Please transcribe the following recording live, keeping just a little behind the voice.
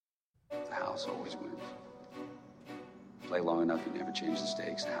house always wins. Play long enough, you never change the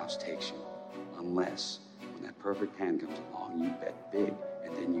stakes, the house takes you. Unless, when that perfect hand comes along, you bet big,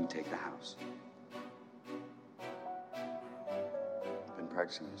 and then you take the house. I've been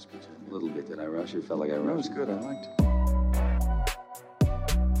practicing this a little bit. Did I rush it? Felt like I rushed. That was good. I liked it.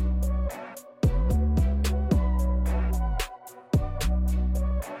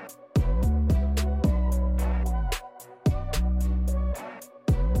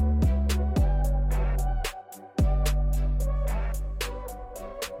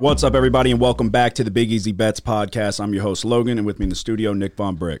 What's up, everybody, and welcome back to the Big Easy Bets podcast. I'm your host, Logan, and with me in the studio, Nick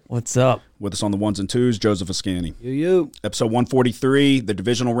Von Brick. What's up? With us on the ones and twos, Joseph Ascani. You. Episode 143, the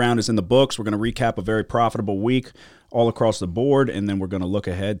divisional round is in the books. We're going to recap a very profitable week all across the board, and then we're going to look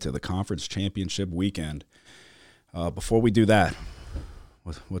ahead to the conference championship weekend. Before we do that,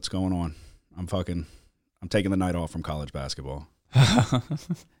 what's going on? I'm taking the night off from college basketball.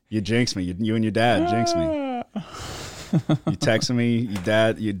 You jinxed me. You and your dad jinxed me. You texted me,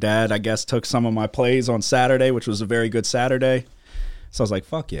 your dad, I guess, took some of my plays on Saturday, which was a very good Saturday. So I was like,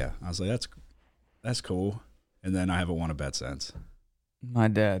 fuck yeah. I was like, that's cool. And then I haven't won a bet since. My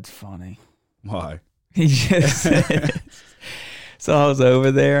dad's funny. Why? He just So I was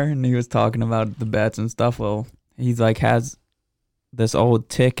over there and he was talking about the bets and stuff. Well, he's like has this old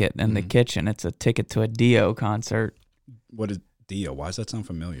ticket in the kitchen. It's a ticket to a Dio concert. What is Dio? Why does that sound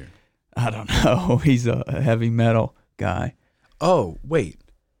familiar? I don't know. He's a heavy metal guy. Oh, wait.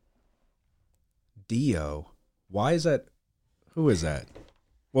 Dio. Why is that? Who is that?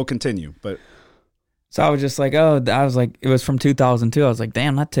 We'll continue, but. So I was just like, it was from 2002. I was like,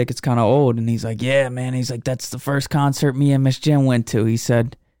 damn, that ticket's kind of old. And he's like, yeah, man. He's like, that's the first concert me and Miss Jen went to. He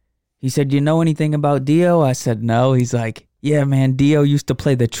said, you know anything about Dio? I said, no. He's like, yeah, man, Dio used to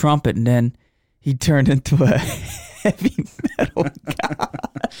play the trumpet, and then he turned into a heavy metal guy.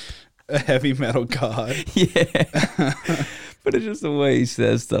 A heavy metal god. Yeah. But it's just the way he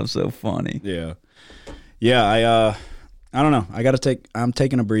says stuff so funny. Yeah. Yeah, I don't know. I'm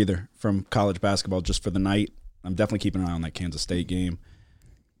taking a breather from college basketball just for the night. I'm definitely keeping an eye on that Kansas State game.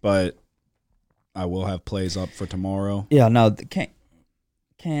 But I will have plays up for tomorrow. Yeah, no,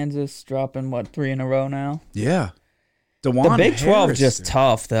 Kansas dropping, 3 in a row now? Yeah. The Big 12 just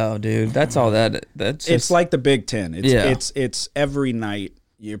tough, though, dude. That's all that's just, it's like the Big 10. It's every night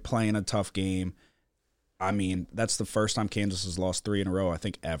you're playing a tough game. I mean, that's the first time Kansas has lost 3 in a row, I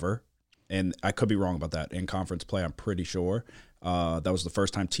think, ever. And I could be wrong about that. In conference play, I'm pretty sure. That was the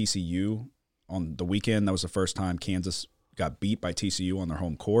first time TCU on the weekend. That was the first time Kansas got beat by TCU on their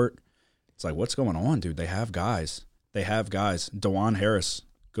home court. It's like, what's going on, dude? They have guys. DeJuan Harris,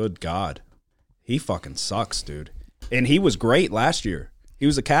 good God. He fucking sucks, dude. And he was great last year. He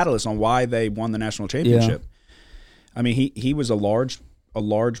was a catalyst on why they won the national championship. Yeah. I mean, he was a large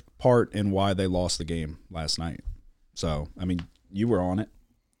part in why they lost the game last night. So, I mean, you were on it.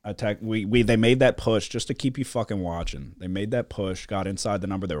 They made that push just to keep you fucking watching. They made that push, got inside the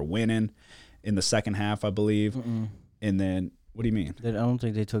number. They were winning in the second half, I believe. And then, what do you mean? I don't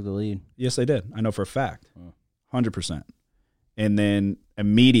think they took the lead. Yes, they did. I know for a fact. 100%. And then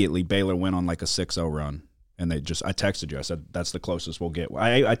immediately Baylor went on like a 6-0 run. And I texted you. I said, that's the closest we'll get.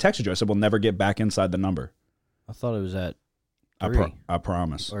 I texted you. I said, we'll never get back inside the number. I thought it was at 3. I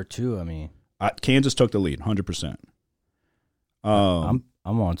promise. Or 2, I mean. Kansas took the lead, 100%. I'm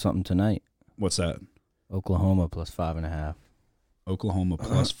on something tonight. What's that? Oklahoma plus 5.5. Oklahoma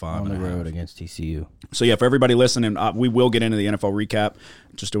plus 5.5. On the road against TCU. So, yeah, for everybody listening, we will get into the NFL recap.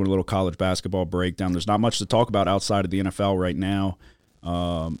 Just doing a little college basketball breakdown. There's not much to talk about outside of the NFL right now.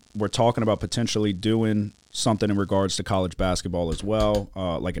 We're talking about potentially doing something in regards to college basketball as well,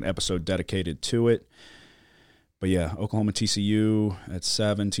 like an episode dedicated to it. But yeah, Oklahoma TCU at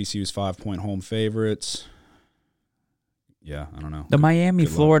 7. TCU's 5-point home favorites. Yeah, I don't know. The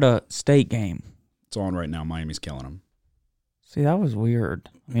Miami-Florida State game. It's on right now. Miami's killing them. See, that was weird.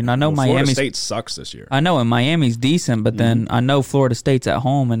 I mean, I know Florida State sucks this year. I know, and Miami's decent, but then I know Florida State's at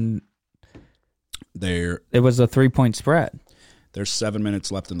home, and it was a 3-point spread. There's 7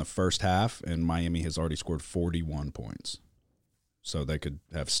 minutes left in the first half, and Miami has already scored 41 points. So they could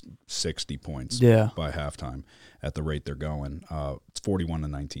have 60 points by halftime at the rate they're going. It's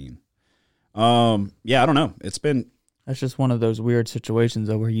 41-19. Yeah, I don't know. That's just one of those weird situations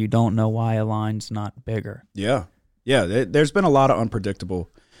though, where you don't know why a line's not bigger. Yeah. There's been a lot of unpredictable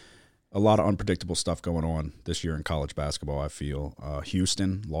stuff going on this year in college basketball. I feel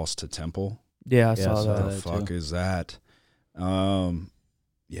Houston lost to Temple. Yeah, I saw that. What the fuck is that?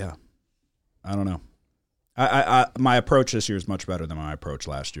 Yeah, I don't know. I my approach this year is much better than my approach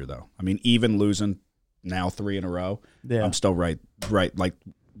last year, though. I mean, even losing now 3 in a row, I'm still right. Like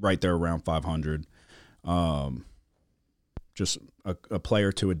right there around 500. Just a play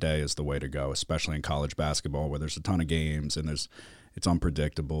or two a day is the way to go, especially in college basketball where there's a ton of games and it's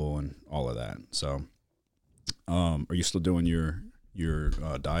unpredictable and all of that. So, are you still doing your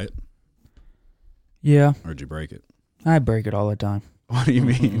diet? Yeah. Or did you break it? I break it all the time. What do you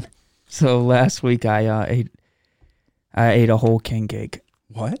mean? So last week I ate a whole king cake.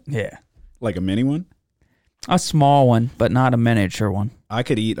 What? Yeah. Like a mini one? A small one, but not a miniature one. I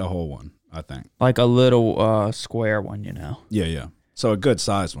could eat a whole one, I think. Like a little square one, Yeah. So a good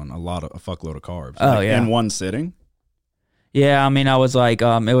sized one, a fuckload of carbs. Oh, yeah. In one sitting? Yeah, I mean, I was like,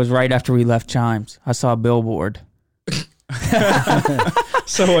 it was right after we left Chimes. I saw a billboard.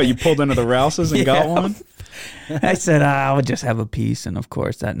 So what, you pulled into the Rouses and got one? I said, I would just have a piece, and of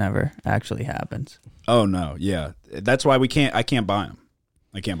course, that never actually happens. Oh, no, yeah. That's why I can't buy them.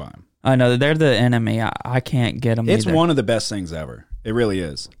 I can't buy them. I know, they're the enemy. I can't get them It's either. one of the best things ever. It really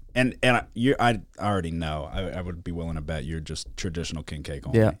is. And I already know. I would be willing to bet you're just traditional king cake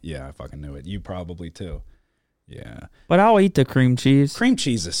only. Yeah. Yeah, I fucking knew it. You probably too. Yeah. But I'll eat the cream cheese. Cream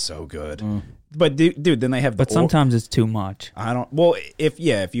cheese is so good. But dude, then they have But sometimes it's too much. I don't. Well, if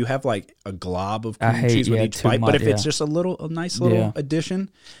you have like a glob of cream cheese with each bite, but if it's just a nice little addition,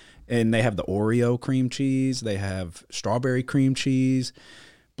 and they have the Oreo cream cheese, they have strawberry cream cheese,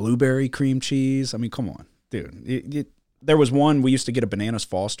 blueberry cream cheese. I mean, come on, dude. There was one we used to get, a Bananas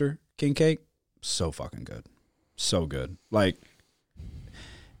Foster king cake. So fucking good, so good. Like,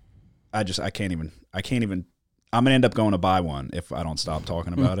 I can't even. I'm gonna end up going to buy one if I don't stop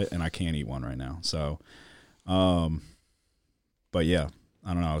talking about it, and I can't eat one right now. So, but yeah,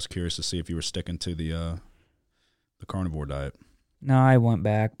 I don't know. I was curious to see if you were sticking to the carnivore diet. No, I went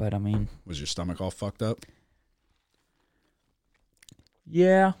back, but I mean, was your stomach all fucked up?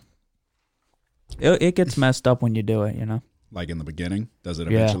 Yeah, it gets messed up when you do it. Like in the beginning, does it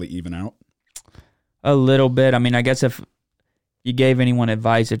eventually even out? A little bit. I mean, I guess if you gave anyone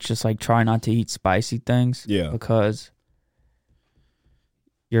advice, it's just like try not to eat spicy things. Yeah. Because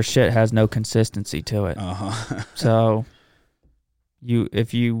your shit has no consistency to it. So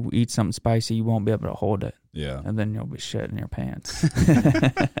if you eat something spicy, you won't be able to hold it. Yeah. And then you'll be shitting your pants.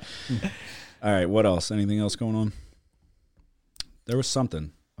 All right. What else? Anything else going on? There was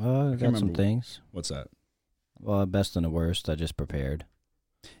something. I got some things. What's that? Well, best and the worst. I just prepared.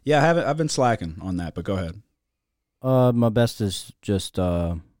 Yeah, I've been slacking on that, but go ahead. My best is just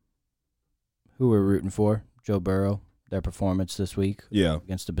who we're rooting for, Joe Burrow, their performance this week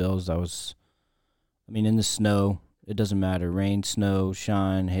against the Bills. In the snow, it doesn't matter. Rain, snow,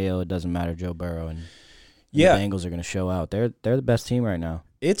 shine, hail, it doesn't matter. Joe Burrow and the Bengals are going to show out. They're the best team right now.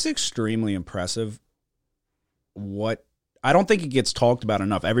 It's extremely impressive. I don't think it gets talked about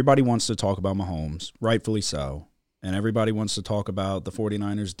enough. Everybody wants to talk about Mahomes, rightfully so. And everybody wants to talk about the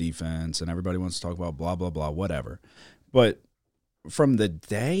 49ers defense, and everybody wants to talk about blah, blah, blah, whatever. But from the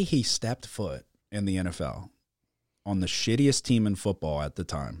day he stepped foot in the NFL, on the shittiest team in football at the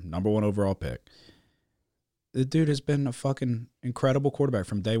time, number 1 overall pick, the dude has been a fucking incredible quarterback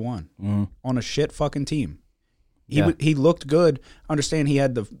from day one on a shit fucking team. He looked good. Understand he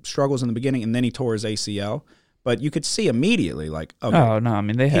had the struggles in the beginning, and then he tore his ACL. But you could see immediately, like, okay, oh, no, I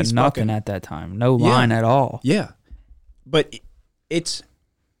mean, they had nothing at that time. No line at all. Yeah. But it's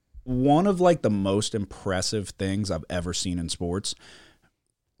one of, like, the most impressive things I've ever seen in sports.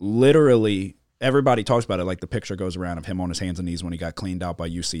 Literally, everybody talks about it, like the picture goes around of him on his hands and knees when he got cleaned out by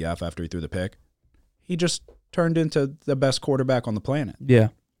UCF after he threw the pick. He just turned into the best quarterback on the planet. Yeah.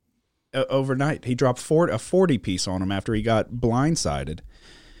 Overnight. He dropped a 40-piece on him after he got blindsided.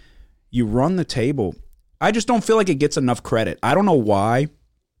 You run the table. I just don't feel like it gets enough credit. I don't know why.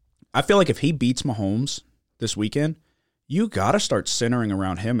 I feel like if he beats Mahomes this weekend, you got to start centering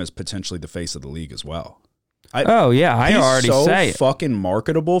around him as potentially the face of the league as well. I already say it. He's so fucking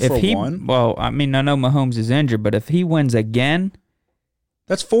marketable for one. Well, I mean, I know Mahomes is injured, but if he wins again,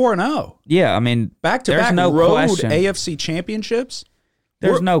 that's 4-0. Yeah, I mean, back-to-back road question. AFC championships.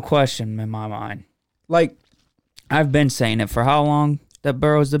 There's no question in my mind. Like, I've been saying it for how long that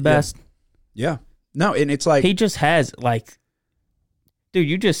Burrow's the best? Yeah. No, and it's like... He just has, like... Dude,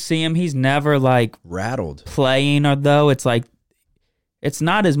 you just see him. He's never, like... rattled. Playing, or though. It's like... It's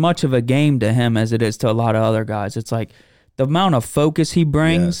not as much of a game to him as it is to a lot of other guys. It's like the amount of focus he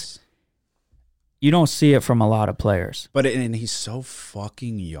brings, you don't see it from a lot of players. But and he's so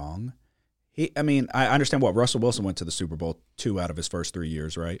fucking young. I understand what Russell Wilson went to the Super Bowl 2 out of his first 3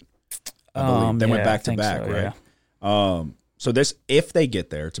 years, right? I believe. They went back to back, right? Yeah. So this, if they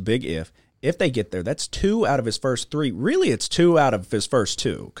get there, it's a big if. If they get there, that's 2 out of his first 3. Really, it's 2 out of his first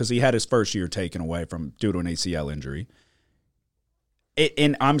 2 because he had his first year taken away due to an ACL injury.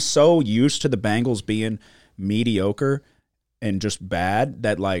 And I'm so used to the Bengals being mediocre and just bad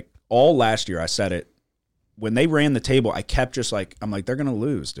that, like, all last year I said it. When they ran the table, I kept just like, I'm like, they're going to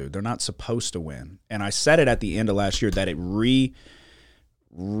lose, dude. They're not supposed to win. And I said it at the end of last year that it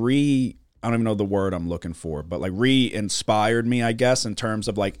I don't even know the word I'm looking for, but like re-inspired me, I guess, in terms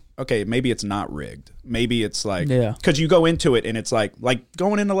of like, okay, maybe it's not rigged. Maybe it's like, because you go into it and it's like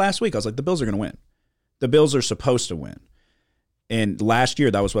going into last week, I was like, the Bills are going to win. The Bills are supposed to win. And last year,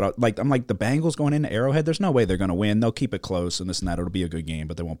 that was what I'm like, the Bengals going into Arrowhead, there's no way they're going to win. They'll keep it close and this and that. It'll be a good game,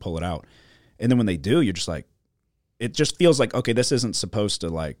 but they won't pull it out. And then when they do, you're just like, it just feels like, okay, this isn't supposed to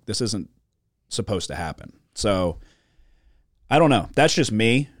happen. So I don't know. That's just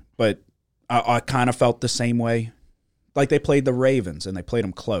me, but I kind of felt the same way. Like they played the Ravens and they played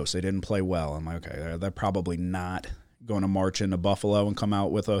them close. They didn't play well. I'm like, okay, they're probably not going to march into Buffalo and come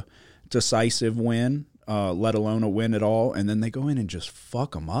out with a decisive win, let alone a win at all. And then they go in and just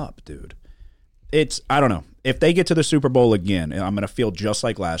fuck them up, dude. I don't know. If they get to the Super Bowl again, I'm going to feel just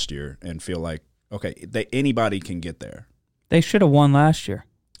like last year and feel like, okay, anybody can get there. They should have won last year.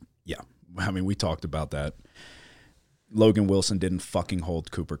 Yeah. I mean, we talked about that. Logan Wilson didn't fucking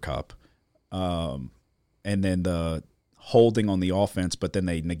hold Cooper Kupp. And then the holding on the offense, but then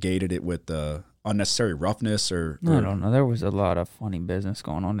they negated it with the unnecessary roughness or I don't know. There was a lot of funny business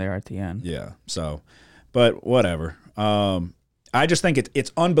going on there at the end. Yeah. So, but whatever. I just think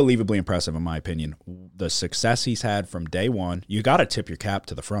it's unbelievably impressive, in my opinion, the success he's had from day one. You got to tip your cap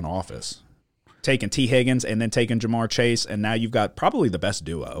to the front office. Taking T. Higgins and then taking Jamar Chase, and now you've got probably the best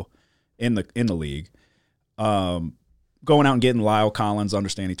duo in the league. Going out and getting Lyle Collins,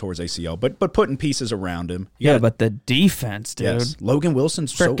 understanding towards ACL, but putting pieces around him. But the defense, dude. Yes. Logan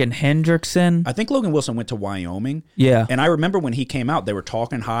Wilson's freaking Hendrickson. I think Logan Wilson went to Wyoming. Yeah. And I remember when he came out, they were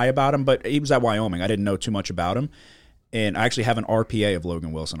talking high about him, but he was at Wyoming. I didn't know too much about him. And I actually have an RPA of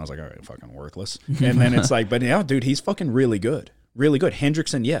Logan Wilson. I was like, all right, fucking worthless. And then it's like, but yeah, dude, he's fucking really good. Really good.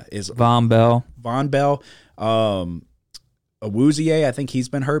 Hendrickson, is Von Bell. Awuzie, I think he's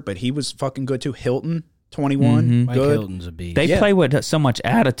been hurt, but he was fucking good too. Hilton, 21, mm-hmm. Mike good. Hilton's a beast. They play with so much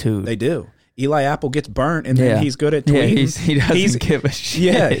attitude. They do. Eli Apple gets burnt, and then he's good at tweeting. He doesn't give a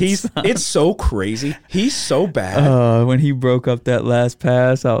shit. It's so crazy. He's so bad. When he broke up that last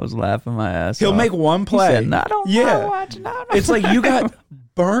pass, I was laughing my ass He'll off. make one play. He said, I don't watch. No. It's like you got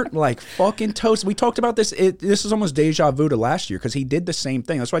burnt like fucking toast. We talked about this. This is almost deja vu to last year because he did the same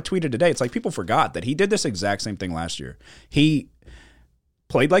thing. That's why I tweeted today. It's like people forgot that he did this exact same thing last year. He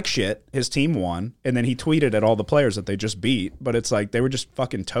played like shit. His team won, and then he tweeted at all the players that they just beat. But it's like they were just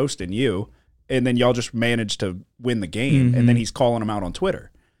fucking toasting you, and then y'all just managed to win the game, and then he's calling them out on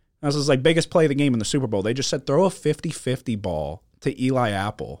Twitter. And this is like biggest play of the game in the Super Bowl. They just said throw a 50-50 ball to Eli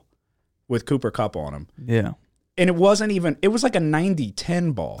Apple with Cooper Kupp on him. Yeah. And it was like a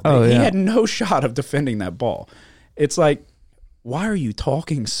 90-10 ball. He had no shot of defending that ball. It's like, why are you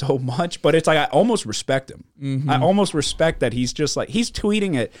talking so much? But it's like, I almost respect him. Mm-hmm. I almost respect that he's just like, he's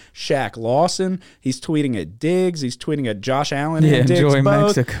tweeting at Shaq Lawson. He's tweeting at Diggs. He's tweeting at Josh Allen and Diggs enjoy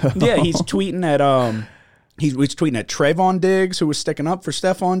both. Mexico. Yeah, he's tweeting at, he's tweeting at Trayvon Diggs, who was sticking up for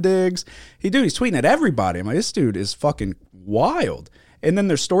Stephon Diggs. He's tweeting at everybody. I'm like, this dude is fucking wild. And then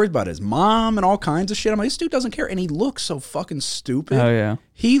there's stories about his mom and all kinds of shit. I'm like, this dude doesn't care. And he looks so fucking stupid. Oh, yeah.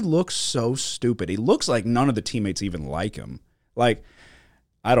 He looks so stupid. He looks like none of the teammates even like him. Like,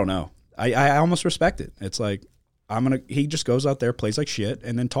 I don't know. I almost respect it. It's like, he just goes out there, plays like shit,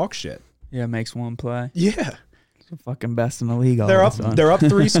 and then talks shit. Yeah, makes one play. Yeah. He's the fucking best in the league. They're up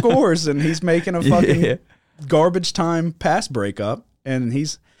 3 scores, and he's making a fucking garbage time pass breakup, and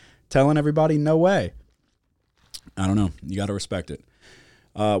he's telling everybody, no way. I don't know. You got to respect it.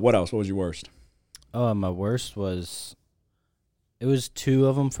 What else? What was your worst? My worst was, it was 2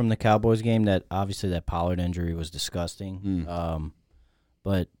 of them from the Cowboys game. That obviously that Pollard injury was disgusting.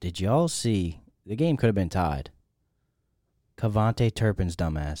 But did y'all see, the game could have been tied. Cavante Turpin's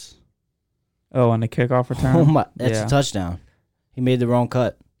dumbass. Oh, on the kickoff return? Oh my, that's a touchdown. He made the wrong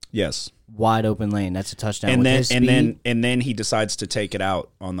cut. Yes. Wide open lane. That's a touchdown. And then he decides to take it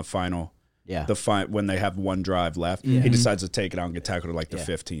out on the final. Yeah. When they have one drive left, he decides to take it out and get tackled at like the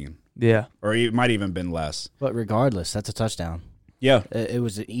 15. Yeah. Or it might even been less. But regardless, that's a touchdown. Yeah. It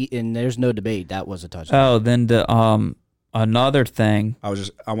was, and there's no debate. That was a touchdown. Oh, then the another thing. I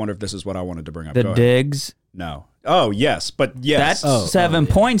wonder if this is what I wanted to bring up. The Diggs. No. Oh, yes. But yes. That's 7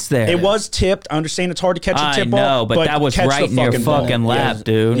 points there. It was tipped. I understand it's hard to catch a tip ball. I know, but that was right in your fucking lap,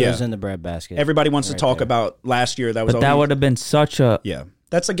 dude. It was in the breadbasket. Everybody wants to talk about last year. That would have been such a... Yeah.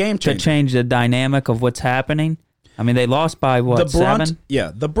 That's a game changer. To change the dynamic of what's happening. I mean, they lost by, what, 7?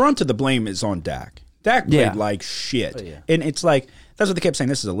 Yeah, the brunt of the blame is on Dak. Dak played like shit. And it's like, That's what they kept saying.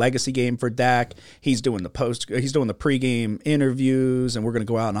 This is a legacy game for Dak. He's doing the pregame interviews, and we're going to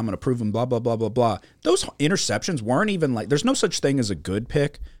go out and I'm going to prove him. Blah blah blah blah blah. Those interceptions weren't even like. There's no such thing as a good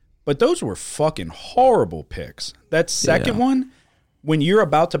pick, but those were fucking horrible picks. That second one, when you're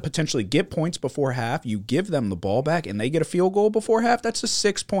about to potentially get points before half, you give them the ball back and they get a field goal before half. That's a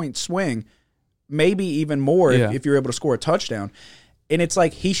 6-point swing, maybe even more if you're able to score a touchdown. And it's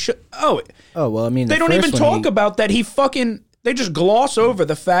like he should. Oh well. I mean, they don't even talk about that. They just gloss over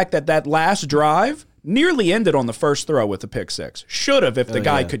the fact that last drive nearly ended on the first throw with the pick six. Should have if the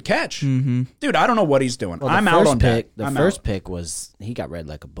guy could catch. Mm-hmm. Dude, I don't know what he's doing. Well, I'm out on that. The first pick was he got read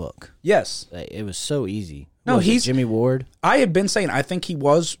like a book. Yes, it was so easy. No, he's Jimmy Ward. I had been saying I thought he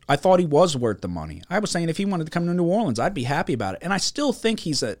was worth the money. I was saying if he wanted to come to New Orleans, I'd be happy about it. And I still think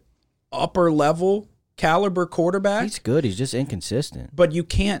he's an upper level caliber quarterback. He's good. He's just inconsistent. But you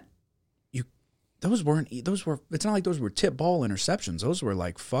can't. Those were. It's not like those were tip ball interceptions. Those were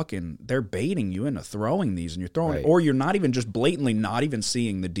like fucking. They're baiting you into throwing these, and you're throwing, or you're not even just blatantly not even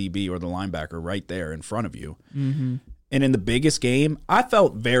seeing the DB or the linebacker right there in front of you. Mm-hmm. And in the biggest game, I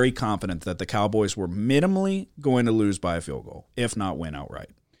felt very confident that the Cowboys were minimally going to lose by a field goal, if not win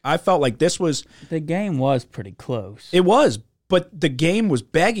outright. I felt like this was. The game was pretty close. It was, but the game was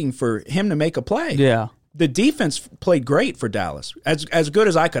begging for him to make a play. Yeah. The defense played great for Dallas, as good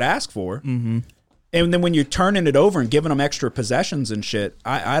as I could ask for. Mm-hmm. And then when you're turning it over and giving them extra possessions and shit,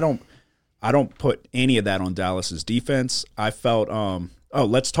 I don't put any of that on Dallas's defense. I felt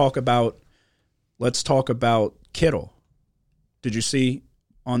let's talk about Kittle. Did you see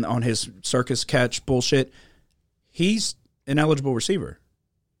on his circus catch bullshit? He's an eligible receiver.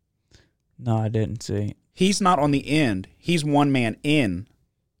 No, I didn't see. He's not on the end. He's one man in.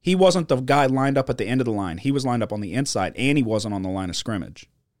 He wasn't the guy lined up at the end of the line. He was lined up on the inside, and he wasn't on the line of scrimmage.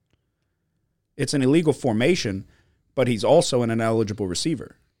 It's an illegal formation, but he's also an ineligible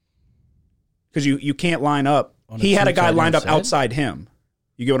receiver. Because you can't line up. He had a guy lined up outside him.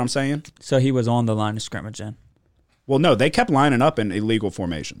 You get what I'm saying? So he was on the line of scrimmage then? Well, no, they kept lining up in illegal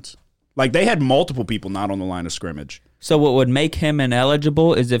formations. Like, they had multiple people not on the line of scrimmage. So what would make him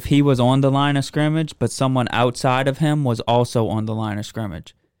ineligible is if he was on the line of scrimmage, but someone outside of him was also on the line of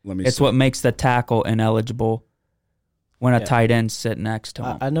scrimmage. It's what makes the tackle ineligible when a tight end sit next to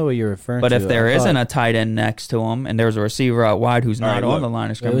him. I know what you're referring to. But if there isn't a tight end next to him and there's a receiver out wide who's not on the line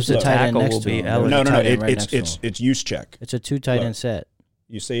of scrimmage, the tackle will be eligible. No. It's use check. It's a 2 tight end set.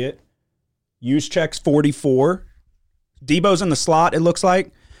 You see it? Use check's 44. Debo's in the slot, it looks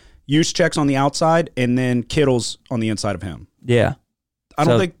like. Use check's on the outside, and then Kittle's on the inside of him. Yeah. I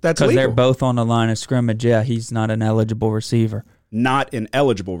don't think that's legal. Because they're both on the line of scrimmage. Yeah, he's not an eligible receiver. Not an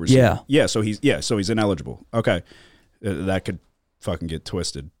eligible receiver. Yeah. So he's ineligible. Okay. That could fucking get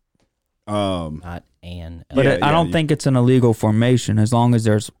twisted. Not an. But I don't think it's an illegal formation as long as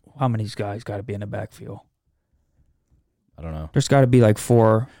there's how many guys got to be in the backfield. I don't know. There's got to be like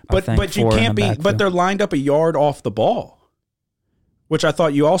 4. But you can't be. But they're lined up a yard off the ball, which I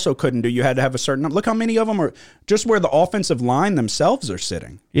thought you also couldn't do. You had to have a certain. Look how many of them are just where the offensive line themselves are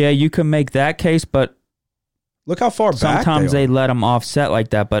sitting. Yeah, you can make that case, but. Look how far back sometimes they let them offset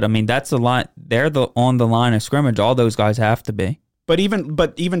like that, but I mean that's the line. They're on the line of scrimmage. All those guys have to be. But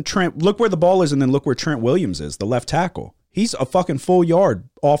even Trent, look where the ball is, and then look where Trent Williams is, the left tackle. He's a fucking full yard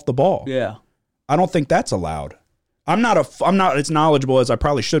off the ball. Yeah, I don't think that's allowed. I'm not as knowledgeable as I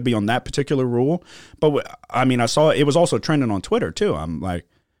probably should be on that particular rule. But I mean, I saw it was also trending on Twitter too. I'm like,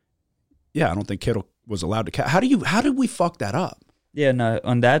 yeah, I don't think Kittle was allowed to catch. How did we fuck that up? Yeah, no,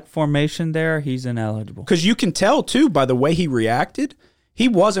 on that formation there, he's ineligible. Because you can tell, too, by the way he reacted, he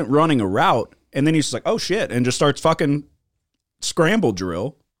wasn't running a route, and then he's just like, oh, shit, and just starts fucking scramble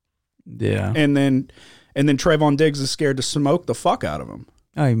drill. Yeah. And then Trayvon Diggs is scared to smoke the fuck out of him.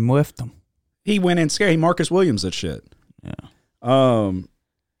 Oh, he whiffed him. He went in scared. He Marcus Williams that shit. Yeah.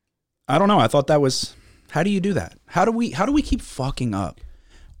 I don't know. I thought that was, how do you do that? How do we keep fucking up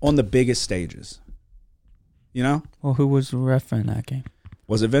on the biggest stages? You know? Well, who was the ref in that game?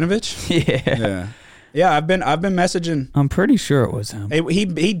 Was it Vinovich? Yeah. Yeah, I've been messaging. I'm pretty sure it was him.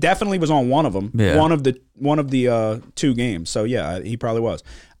 He definitely was on one of them. Yeah. One of the 2 games. So yeah, he probably was.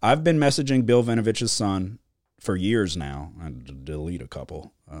 I've been messaging Bill Vinovich's son for years now. I had to delete a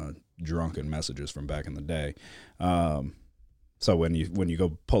couple drunken messages from back in the day. So when you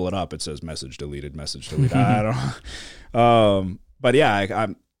go pull it up, it says message deleted. I don't. But yeah,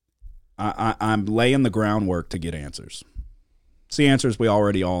 I'm laying the groundwork to get answers. It's the answers we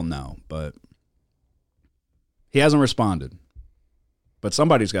already all know, but he hasn't responded. But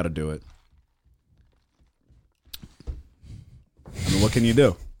somebody's got to do it. I mean, what can you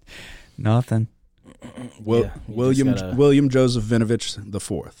do? Nothing. William Joseph Vinovich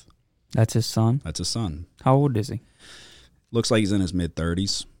IV. That's his son? That's his son. How old is he? Looks like he's in his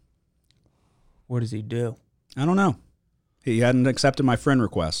mid-30s. What does he do? I don't know. He hadn't accepted my friend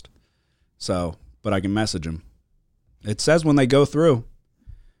request. So, but I can message him. It says when they go through.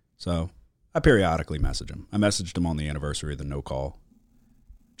 So, I periodically message him. I messaged him on the anniversary of the no call.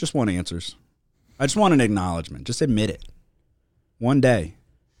 Just want answers. I just want an acknowledgement. Just admit it. One day.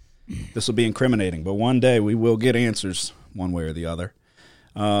 This will be incriminating, but one day we will get answers one way or the other.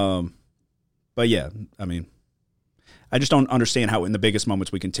 But yeah, I mean, I just don't understand how in the biggest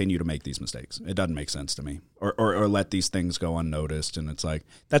moments we continue to make these mistakes. It doesn't make sense to me. Or let these things go unnoticed. And it's like,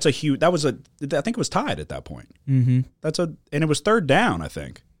 I think it was tied at that point. Mm-hmm. And it was third down, I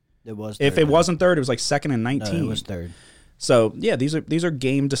think. It was. If it wasn't third, it was like 2nd and 19. No, it was third. So yeah, these are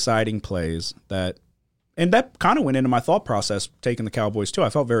game deciding plays and that kind of went into my thought process taking the Cowboys too. I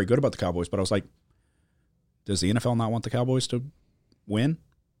felt very good about the Cowboys, but I was like, does the NFL not want the Cowboys to win?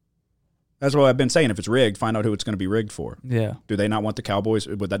 That's what I've been saying. If it's rigged, find out who it's going to be rigged for. Yeah. Do they not want the Cowboys?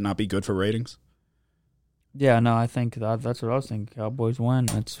 Would that not be good for ratings? Yeah, no, I think that's what I was thinking. Cowboys win.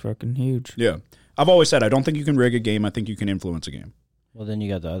 That's fucking huge. Yeah. I've always said I don't think you can rig a game. I think you can influence a game. Well, then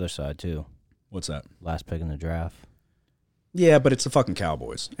you got the other side, too. What's that? Last pick in the draft. Yeah, but it's the fucking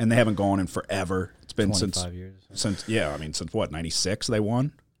Cowboys, and they haven't gone in forever. It's been 25 years. Since what, 96 they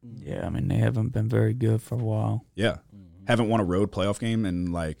won? Yeah, I mean, they haven't been very good for a while. Yeah. Mm-hmm. Haven't won a road playoff game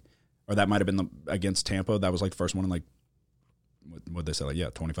in or that might have been against Tampa. That was like the first one in what'd they say?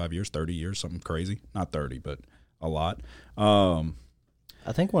 25 years, 30 years, something crazy. Not 30, but a lot.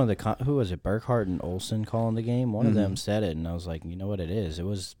 I think one of who was it, Burkhardt and Olsen calling the game? One of them said it, and I was like, you know what it is? It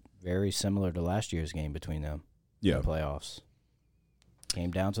was very similar to last year's game between them. Yeah. In the playoffs. Came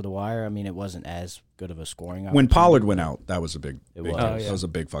down to the wire. I mean, it wasn't as good of a scoring opportunity. When Pollard went out, that was a big deal. Oh, yeah. That was a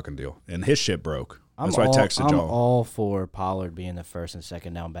big fucking deal. And his shit broke. That's why I texted y'all. I'm all for Pollard being the first and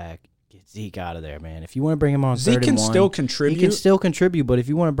second down back. Get Zeke out of there, man. If you want to bring him on Zeke 3rd and 1. Zeke can still contribute. He can still contribute, but if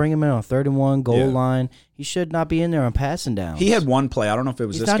you want to bring him in on 3rd and 1, goal line, he should not be in there on passing downs. He had one play. I don't know if it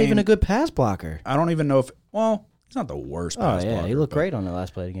was He's this game. He's not even a good pass blocker. I don't even know if – well, he's not the worst pass blocker. He looked great on the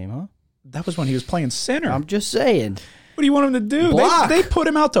last play of the game, huh? That was when he was playing center. I'm just saying. What do you want him to do? Block. They put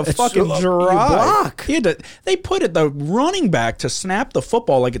him out to fucking drive. Block. They put the running back to snap the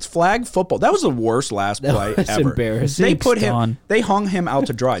football like it's flag football. That was the worst last play That's ever. Embarrassing. They hung him out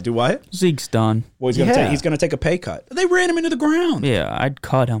to dry. Do what? Zeke's done. Well, he's gonna take a pay cut. They ran him into the ground. Yeah, I'd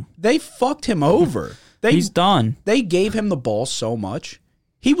cut him. They fucked him over. He's done. They gave him the ball so much.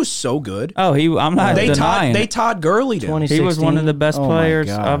 He was so good. Oh, I'm not denying. They Todd Gurley'd him. He was one of the best players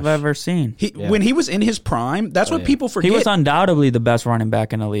I've ever seen. When he was in his prime, that's what people forget. He was undoubtedly the best running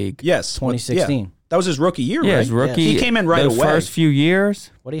back in the league. Yes. 2016. Yeah. That was his rookie year, yeah, right? His rookie. He came in right away. The first few years.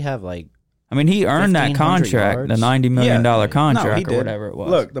 What do you have, like? I mean, he earned that contract, yards? the $90 million contract or whatever it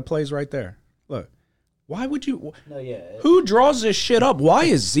was. Look, the play's right there. Look. Why would you? No, yeah. Who draws this shit up? Why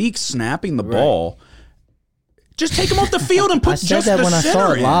is Zeke snapping the ball? Just take him off the field and put just the center in. I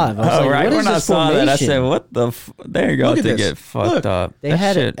saw it live. I was like, right what when I saw formation? that, I said, "What the? There you go to get fucked up." They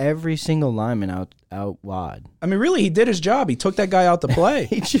had every single lineman out wide. I mean, really, he did his job. He took that guy out to play.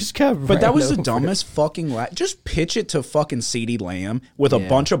 He just got. But that was the dumbest fucking. Just pitch it to fucking CeeDee Lamb with a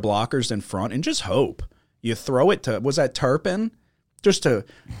bunch of blockers in front and just hope you throw it to. Was that Turpin? Just to.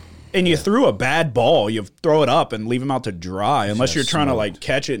 And you threw a bad ball, you throw it up and leave him out to dry. Unless you're trying to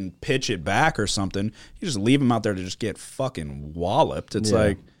catch it and pitch it back or something, you just leave him out there to just get fucking walloped. It's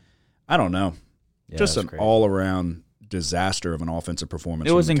I don't know, just an all around disaster of an offensive performance.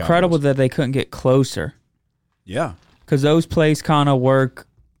 It was incredible that they couldn't get closer. Yeah, because those plays kind of work.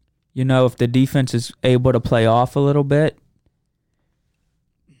 If the defense is able to play off a little bit.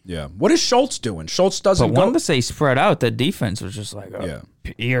 Yeah. What is Schultz doing? Schultz doesn't go. But once they spread out, the defense was just like,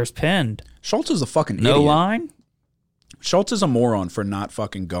 ears pinned. Schultz is a fucking idiot. No line? Schultz is a moron for not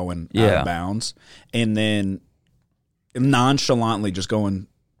fucking going out of bounds and then nonchalantly just going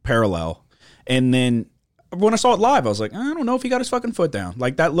parallel. And then when I saw it live, I was like, I don't know if he got his fucking foot down.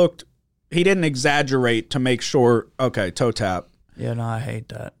 Like that looked, he didn't exaggerate to make sure, okay, toe tap. Yeah, no, I hate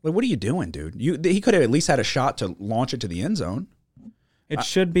that. Like, what are you doing, dude? He could have at least had a shot to launch it to the end zone. It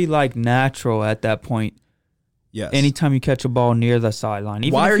should be natural at that point. Yes. Anytime you catch a ball near the sideline.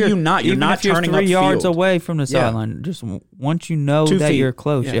 Why are you not? You're not turning up field. 3 yards away from the sideline. Just once you know 2 that you're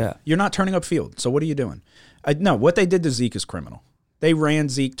close, You're not turning up field. So what are you doing? No, what they did to Zeke is criminal. They ran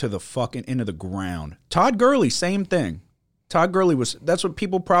Zeke to the fucking into the ground. Todd Gurley, same thing. Todd Gurley that's what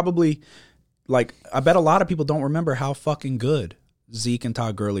people probably, I bet a lot of people don't remember how fucking good Zeke and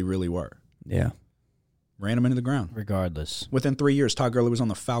Todd Gurley really were. Yeah. Ran him into the ground. Regardless. Within 3 years, Todd Gurley was on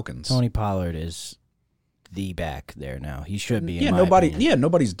the Falcons. Tony Pollard is the back there now. He should be.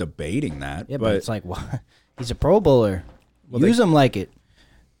 Nobody's debating that. Yeah, but it's like, what? He's a Pro Bowler. Use him like it.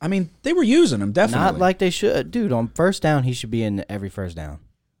 I mean, they were using him definitely. Not like they should, dude. On first down, he should be in every first down.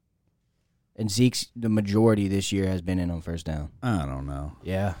 And Zeke's the majority this year has been in on first down. I don't know.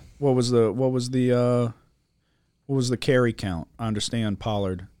 Yeah. What was the carry count? I understand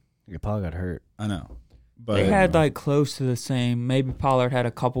Pollard. Yeah, Pollard got hurt. I know. But they had like close to the same. Maybe Pollard had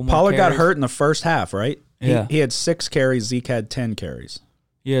a couple more. Pollard got hurt in the first half, right? Yeah. He had 6 carries. Zeke had 10 carries.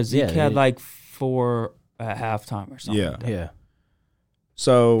 Yeah, Zeke had like 4 at halftime or something. Yeah. Yeah.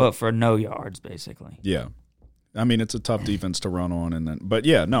 So, but for no yards, basically. Yeah. I mean, it's a tough defense to run on, but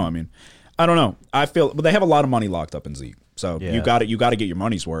yeah, no, I mean, I don't know. I feel, but they have a lot of money locked up in Zeke, so you got to get your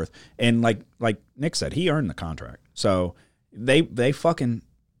money's worth. And like Nick said, he earned the contract, so they fucking,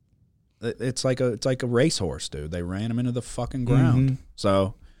 it's like a racehorse, dude. They ran him into the fucking ground. Mm-hmm.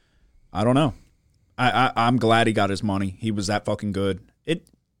 So I don't know. I'm glad he got his money. He was that fucking good.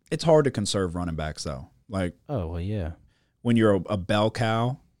 It's hard to conserve running backs though. Like, oh well, yeah. When you're a bell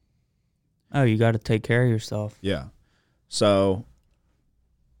cow. Oh, you got to take care of yourself. Yeah. So,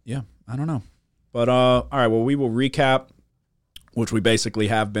 yeah, I don't know. But, all right, well, we will recap, which we basically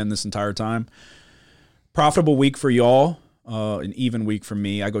have been this entire time. Profitable week for y'all. An even week for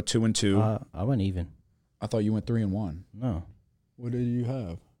me. I go 2-2. I went even. I thought you went 3-1. No. What did you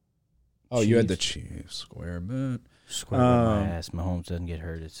have? Oh, Chiefs. You had the Chiefs. Square bet. Square my ass. Mahomes doesn't get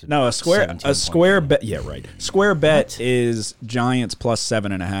hurt. It's a square bet. Yeah, right. Square bet is Giants plus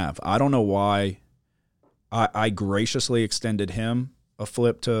 7.5. I don't know why. I graciously extended him a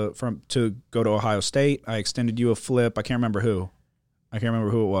flip to go to Ohio State. I extended you a flip. I can't remember who.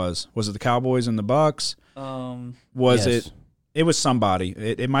 it was. Was it the Cowboys and the Bucks? Yes. It was somebody.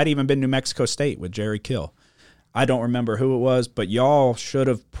 It might even been New Mexico State with Jerry Kill. I don't remember who it was, but y'all should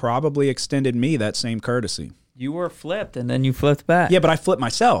have probably extended me that same courtesy. You were flipped, and then you flipped back. Yeah, but I flipped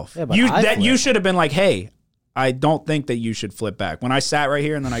myself. Yeah, but you should have been like, hey, I don't think that you should flip back. When I sat right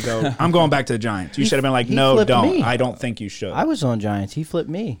here and then I go, I'm going back to the Giants. You should have been like, no, don't. Me. I don't think you should. I was on Giants. He flipped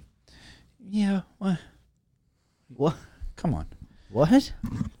me. Yeah. What? Come on. What?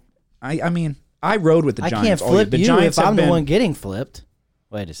 I mean, I rode with the Giants. I can't flip the you Giants if I'm the one getting flipped.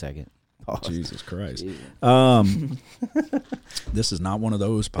 Wait a second. Oh, Jesus Christ. This is not one of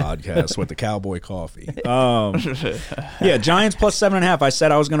those podcasts with the cowboy coffee. Yeah, Giants plus 7.5. I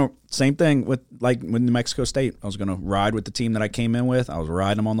said I was going to, same thing with New Mexico State. I was going to ride with the team that I came in with. I was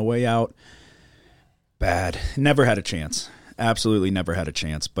riding them on the way out. Bad. Never had a chance. Absolutely never had a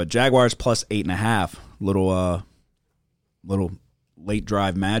chance. But Jaguars plus 8.5. Little late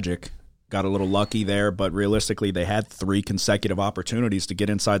drive magic. Got a little lucky there, but realistically, they had 3 consecutive opportunities to get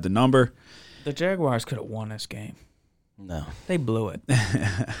inside the number. The Jaguars could have won this game. No. They blew it.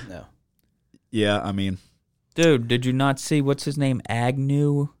 No. Yeah, I mean. Dude, did you not see, what's his name,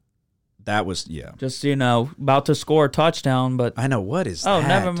 Agnew? That was, yeah. Just, about to score a touchdown, but. I know, what is that? Oh,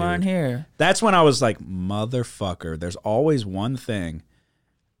 never mind here. That's when I was like, motherfucker, there's always one thing.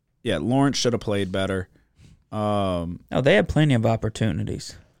 Yeah, Lawrence should have played better. No, they had plenty of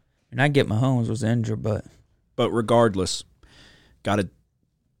opportunities. And I get Mahomes was injured, but regardless, got it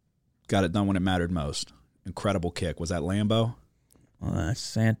done when it mattered most. Incredible kick. Was that Lambeau? Well, that's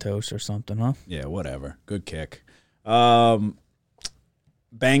Santos or something, huh? Yeah, whatever. Good kick. Bengals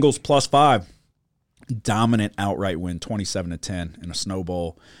plus 5. Dominant outright win, 27-10 in a snow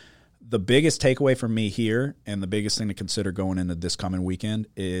bowl. The biggest takeaway for me here, and the biggest thing to consider going into this coming weekend,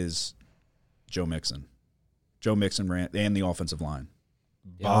 is Joe Mixon ran, and the offensive line.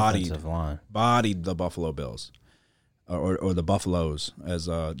 Bodied the Buffalo Bills, or the Buffaloes, as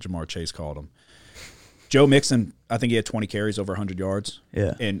Jamar Chase called them. Joe Mixon, I think he had 20 carries over 100 yards.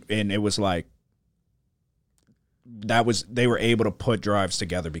 Yeah, and it was like they were able to put drives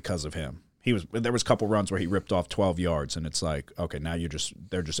together because of him. There was a couple runs where he ripped off 12 yards, and it's like, okay, now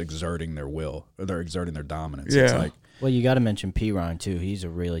they're just exerting their will, or they're exerting their dominance. Yeah. It's like, well, you got to mention Perine too. He's a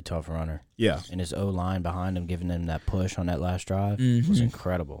really tough runner. Yeah, and his O-line behind him, giving him that push on that last drive was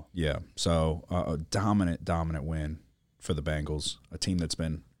incredible. Yeah, so a dominant win for the Bengals, a team that's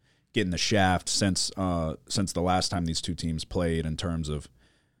been getting the shaft since the last time these two teams played in terms of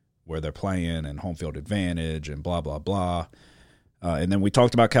where they're playing and home field advantage and blah blah blah. And then we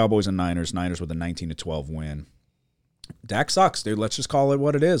talked about Cowboys and Niners. Niners with a 19-12 win. Dak sucks, dude. Let's just call it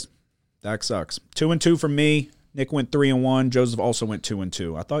what it is. Dak sucks. 2-2 for me. Nick went 3-1. Joseph also went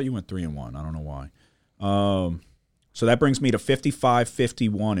 2-2. I thought you went 3-1. I don't know why. So that brings me to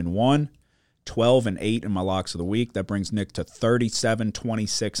 55-51-1, 12-8 in my locks of the week. That brings Nick to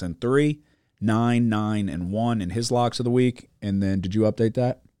 37-26-3, 9-9-1 in his locks of the week. And then, did you update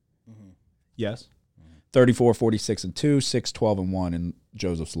that? Mm-hmm. Yes. 34, 46, and 2, 6, 12, and 1 in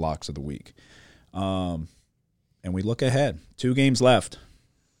Joseph's locks of the week. And we look ahead. 2 games left.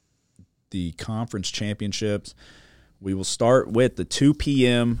 The conference championships. We will start with the 2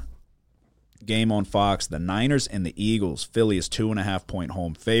 p.m. game on Fox. The Niners and the Eagles. Philly is 2.5-point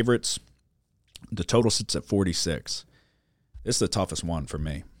home favorites. The total sits at 46. This is the toughest one for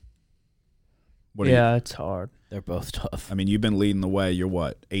me. It's hard. They're both tough. I mean, you've been leading the way. You're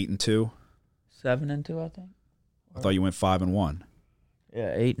what, 8-2? 7-2, I think. I thought you went 5-1.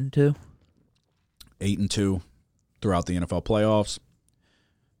 Yeah, 8-2. 8-2 throughout the NFL playoffs.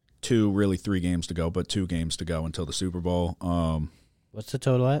 3 games to go, but 2 games to go until the Super Bowl. What's the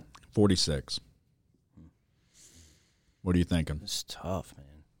total at? 46. What are you thinking? It's tough, man.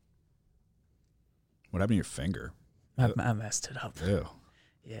 What happened to your finger? I messed it up. Ew.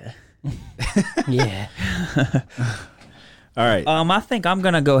 Yeah. Yeah. All right. I think I'm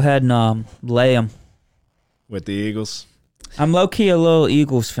gonna go ahead and lay them with the Eagles. I'm low key a little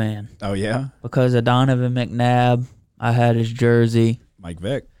Eagles fan. Oh yeah, because of Donovan McNabb. I had his jersey. Mike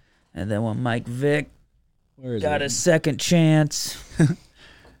Vick. And then when Mike Vick got a second chance,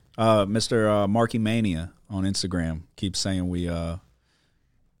 Mr. Marky Mania on Instagram keeps saying we and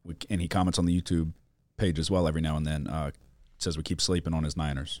he comments on the YouTube page as well every now and then. Says we keep sleeping on his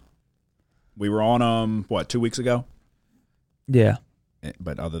Niners. We were on 2 weeks ago. Yeah,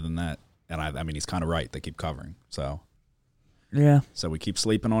 but other than that, and I mean he's kind of right. They keep covering, so yeah. So we keep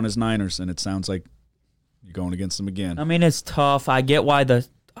sleeping on his Niners, and it sounds like you're going against them again. I mean it's tough. I get why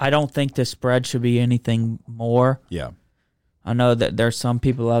I don't think the spread should be anything more. Yeah. I know that there's some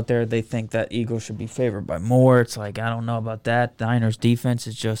people out there, they think that Eagles should be favored by more. It's like, I don't know about that. The Niners defense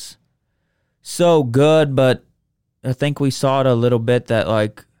is just so good, but I think we saw it a little bit that,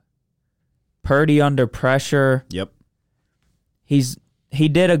 like, Purdy under pressure. Yep. He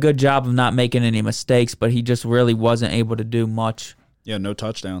did a good job of not making any mistakes, but he just really wasn't able to do much. Yeah, no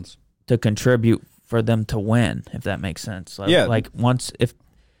touchdowns. To contribute for them to win, if that makes sense. Like if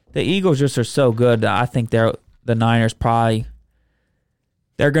the Eagles just are so good, I think the Niners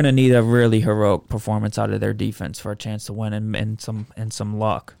they're going to need a really heroic performance out of their defense for a chance to win and some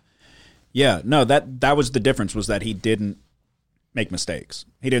luck. Yeah, no, that was the difference, was that he didn't make mistakes.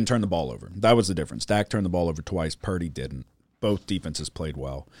 He didn't turn the ball over. That was the difference. Dak turned the ball over twice. Purdy didn't. Both defenses played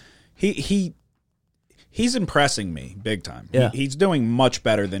well. He's impressing me big time. Yeah. He's doing much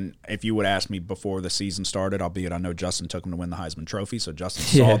better than if you would ask me before the season started, albeit I know Justin took him to win the Heisman Trophy, so Justin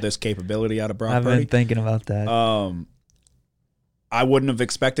saw this capability out of Brock Purdy. I've been thinking about that. I wouldn't have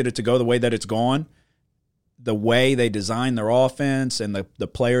expected it to go the way that it's gone. The way they designed their offense and the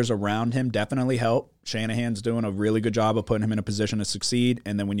players around him definitely help. Shanahan's doing a really good job of putting him in a position to succeed,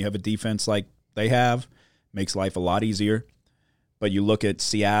 and then when you have a defense like they have, makes life a lot easier. But you look at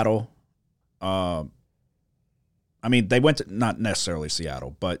Seattle, I mean, they went to, not necessarily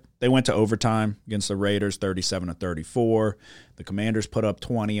Seattle, but they went to overtime against the Raiders, 37-34. The Commanders put up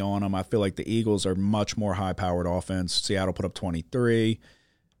 20 on them. I feel like the Eagles are much more high-powered offense. Seattle put up 23.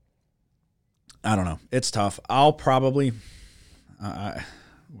 I don't know. It's tough. I'll probably, I'm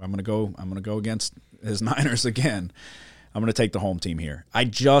gonna go against his Niners again. I'm gonna take the home team here. I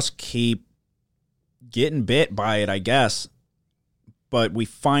just keep getting bit by it, I guess. But we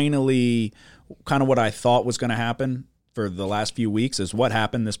finally, kind of what I thought was going to happen for the last few weeks is what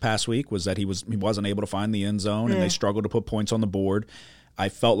happened this past week was that he wasn't able to find the end zone, and they struggled to put points on the board. I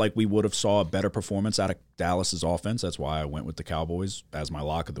felt like we would have saw a better performance out of Dallas's offense. That's why I went with the Cowboys as my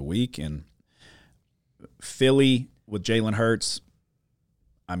lock of the week. And Philly with Jalen Hurts,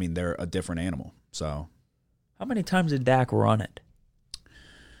 I mean, they're a different animal. So, how many times did Dak run it?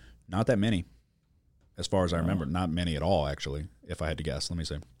 Not that many. As far as I remember, not many at all, actually, if I had to guess. Let me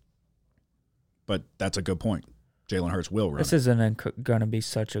see. But that's a good point. Jalen Hurts will run. This isn't going to be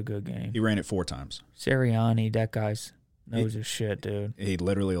such a good game. He ran it 4 times. Sirianni, that guy knows his shit, dude. He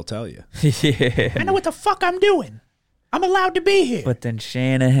literally will tell you. Yeah. I know what the fuck I'm doing. I'm allowed to be here. But then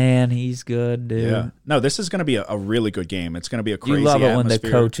Shanahan, he's good, dude. Yeah. No, this is going to be a really good game. It's going to be a crazy atmosphere. You love it when the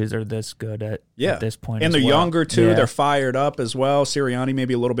coaches are this good at this point. And they're younger, too. Yeah. They're fired up as well. Sirianni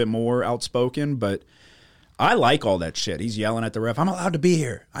maybe a little bit more outspoken, but I like all that shit. He's yelling at the ref, I'm allowed to be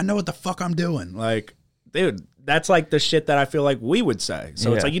here. I know what the fuck I'm doing. Like, dude, that's like the shit that I feel like we would say.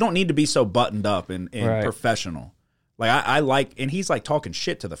 So it's like you don't need to be so buttoned up and professional. Like, I like, and he's like talking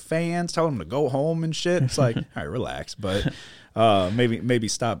shit to the fans, telling them to go home and shit. It's like, all right, relax. But maybe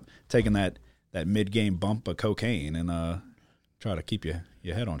stop taking that mid-game bump of cocaine and try to keep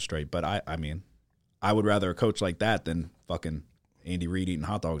your head on straight. But I mean, I would rather a coach like that than fucking Andy Reid eating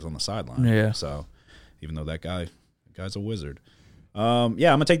hot dogs on the sideline. Yeah. So even though that guy's a wizard. Yeah, I'm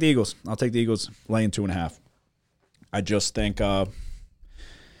going to take the Eagles. I'll take the Eagles laying 2.5. I just think I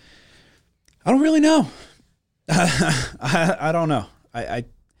don't really know. I don't know.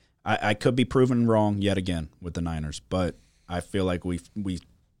 I could be proven wrong yet again with the Niners, but I feel like we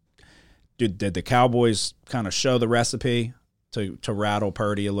did the Cowboys kind of show the recipe to rattle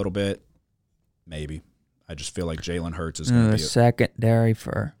Purdy a little bit? Maybe. I just feel like Jalen Hurts is going to be secondary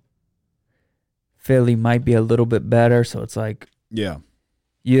for Philly might be a little bit better, so it's like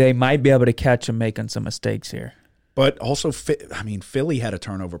they might be able to catch him making some mistakes here. But also, Philly had a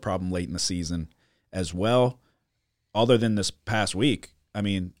turnover problem late in the season as well. Other than this past week,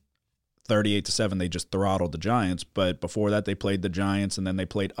 38-7, they just throttled the Giants. But before that, they played the Giants, and then they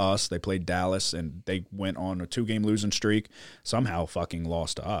played us. They played Dallas, and they went on a 2-game losing streak. Somehow fucking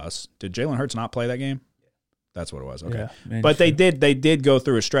lost to us. Did Jalen Hurts not play that game? That's what it was. Okay. Yeah, but they did go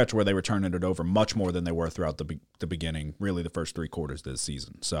through a stretch where they were turning it over much more than they were throughout the beginning, really the first 3 quarters of the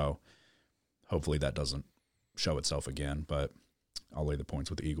season. So hopefully that doesn't show itself again, but I'll lay the points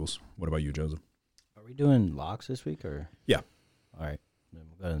with the Eagles. What about you, Joseph? Are we doing locks this week or? Yeah. All right. Then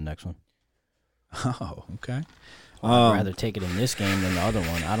we'll go to the next one. Oh, okay. I'd rather take it in this game than the other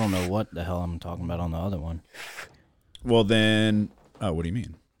one. I don't know what the hell I'm talking about on the other one. Well, then, what do you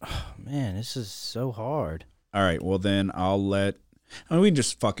mean? Oh, man, this is so hard. All right, well, then I'll let – we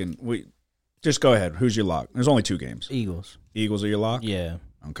just go ahead. Who's your lock? There's only 2 games. Eagles. Eagles are your lock? Yeah.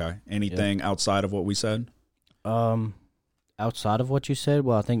 Okay. Anything outside of what we said? Outside of what you said,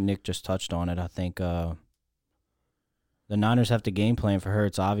 well, I think Nick just touched on it. I think the Niners have to game plan for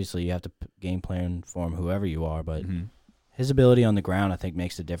Hurts. Obviously, you have to game plan for him, whoever you are. But his ability on the ground, I think,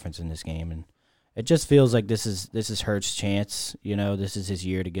 makes the difference in this game. And it just feels like this is Hurts' chance. This is his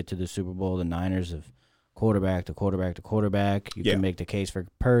year to get to the Super Bowl. The Niners have quarterback to quarterback to quarterback. You can make the case for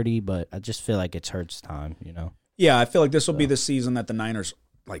Purdy, but I just feel like it's Hurts' time. Yeah, I feel like this will be the season that the Niners.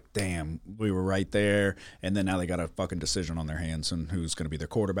 Like, damn, we were right there, and then now they got a fucking decision on their hands and who's going to be their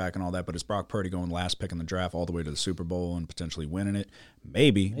quarterback and all that. But is Brock Purdy going last pick in the draft all the way to the Super Bowl and potentially winning it?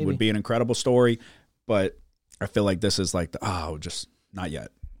 Maybe. Would be an incredible story, but I feel like this is like just not yet.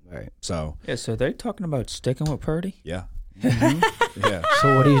 Right. So so they're talking about sticking with Purdy? Yeah. Yeah.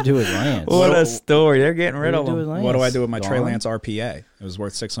 So what do you do with Lance? What a story. They're getting rid of him. What do I do with my Trey Lance RPA? It was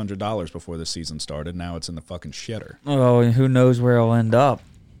worth $600 before the season started. Now it's in the fucking shitter. Oh, and who knows where it'll end up.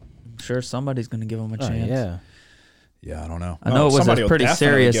 I'm sure somebody's going to give him a chance. Yeah, I don't know. I know it was a pretty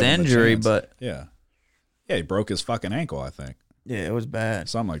serious injury, but yeah, he broke his fucking ankle, I think. Yeah, it was bad.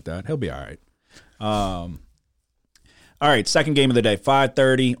 Something like that. He'll be all right. All right, second game of the day,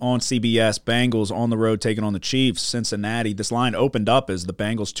 5:30 on CBS. Bengals on the road taking on the Chiefs. Cincinnati. This line opened up as the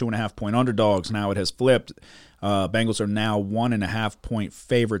Bengals 2.5-point underdogs. Now it has flipped. Bengals are now 1.5-point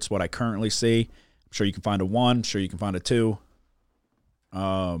favorites, what I currently see. I'm sure you can find a 1. I'm sure you can find a 2.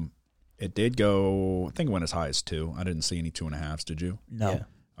 It did go, I think it went as high as 2. I didn't see any 2.5s, did you? No. Yeah.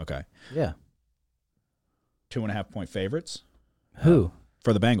 Okay. Yeah. 2.5-point favorites? Who?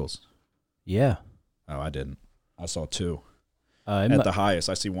 For the Bengals. Yeah. Oh, I didn't. I saw 2. At the highest,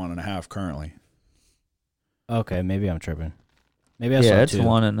 I see 1.5 currently. Okay, maybe I'm tripping. Maybe I saw 2. Yeah, it's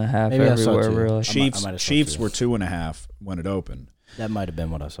 1.5 maybe everywhere, really. Chiefs were 2.5 when it opened. That might have been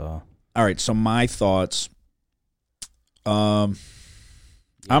what I saw. All right, so my thoughts. My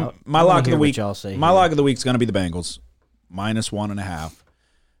lock of the week. My lock of the week is going to be the Bengals, -1.5.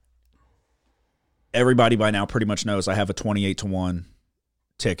 Everybody by now pretty much knows I have a 28-1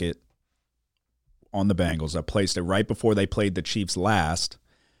 ticket on the Bengals. I placed it right before they played the Chiefs last.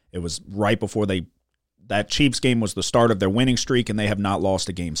 It was right before that Chiefs game was the start of their winning streak, and they have not lost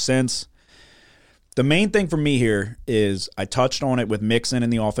a game since. The main thing for me here is I touched on it with Mixon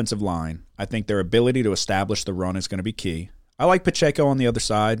and the offensive line. I think their ability to establish the run is going to be key. I like Pacheco on the other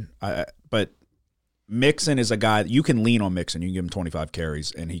side, but Mixon is a guy you can lean on. Mixon, you can give him 25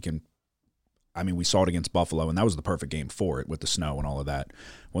 carries, and he can. I mean, we saw it against Buffalo, and that was the perfect game for it with the snow and all of that.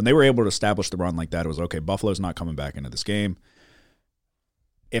 When they were able to establish the run like that, it was, okay, Buffalo's not coming back into this game.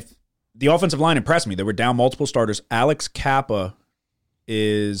 If the offensive line impressed me, they were down multiple starters. Alex Kappa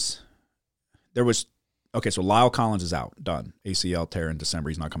so Lyle Collins is out, done. ACL tear in December,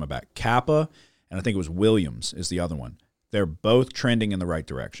 he's not coming back. Kappa, and I think it was Williams is the other one. They're both trending in the right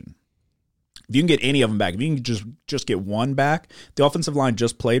direction. If you can get any of them back, if you can just get one back, the offensive line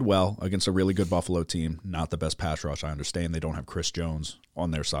just played well against a really good Buffalo team. Not the best pass rush. I understand they don't have Chris Jones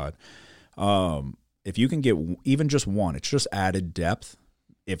on their side. If you can get even just one, it's just added depth.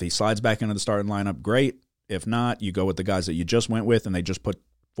 If he slides back into the starting lineup, great. If not, you go with the guys that you just went with, and they just put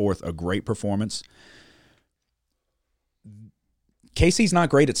forth a great performance. KC's not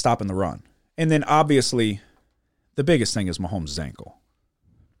great at stopping the run. And then obviously the biggest thing is Mahomes' ankle.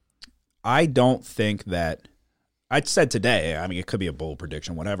 I don't think that – I said today, I mean, it could be a bold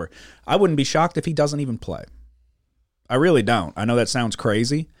prediction, whatever. I wouldn't be shocked if he doesn't even play. I really don't. I know that sounds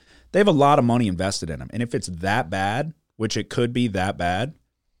crazy. They have a lot of money invested in him. And if it's that bad, which it could be that bad,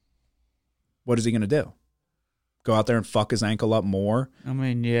 what is he going to do? Go out there and fuck his ankle up more? I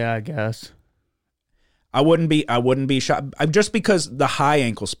mean, yeah, I guess. I wouldn't be shocked. Just because the high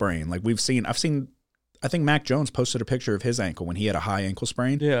ankle sprain, like I think Mac Jones posted a picture of his ankle when he had a high ankle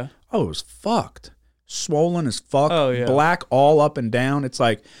sprain. Yeah. Oh, it was fucked. Swollen as fuck. Oh, yeah. Black all up and down. It's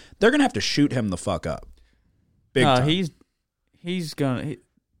like they're going to have to shoot him the fuck up. Big time. He's going to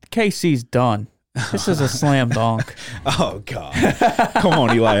 – KC's done. This is a slam dunk. Oh, God. Come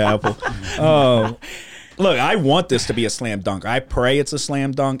on, Eli Apple. Look, I want this to be a slam dunk. I pray it's a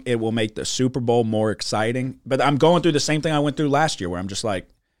slam dunk. It will make the Super Bowl more exciting. But I'm going through the same thing I went through last year where I'm just like,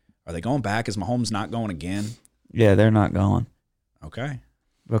 are they going back? Is Mahomes not going again? Yeah, they're not going. Okay.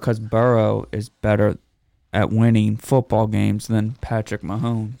 Because Burrow is better at winning football games than Patrick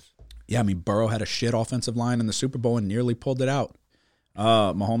Mahomes. Yeah, I mean, Burrow had a shit offensive line in the Super Bowl and nearly pulled it out.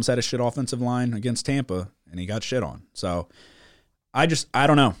 Mahomes had a shit offensive line against Tampa, and he got shit on. So, I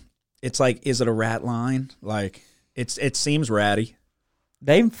don't know. It's like, is it a rat line? Like, it seems ratty.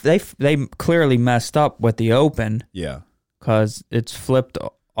 They clearly messed up with the Open. Yeah. Because it's flipped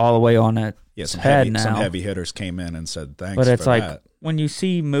all the way on its head now. Some heavy hitters came in and said thanks but it's for like, that. When you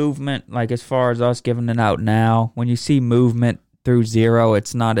see movement, like as far as us giving it out now, when you see movement through 0,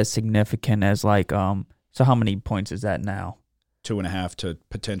 it's not as significant as like, so how many points is that now? 2.5 to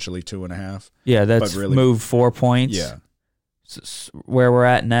potentially 2.5. Yeah, that's really, moved 4 points. Yeah. Where we're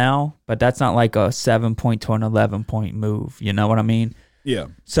at now, but that's not like a 7-point to an 11-point move. You know what I mean? Yeah.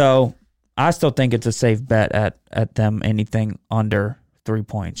 So I still think it's a safe bet at them anything under 3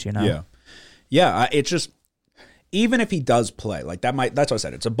 points, you know? Yeah. Yeah, it's just, even if he does play, like that's what I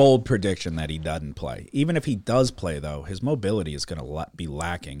said. It's a bold prediction that he doesn't play. Even if he does play, though, his mobility is going to be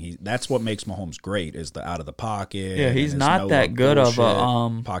lacking. That's what makes Mahomes great, is the out of the pocket. Yeah, he's not that good of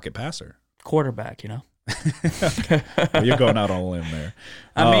a pocket passer. Quarterback, you know? Okay. Well, you're going out on a limb there.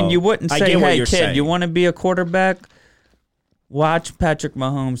 I mean, you wouldn't say, hey, kid, saying. You want to be a quarterback? Watch Patrick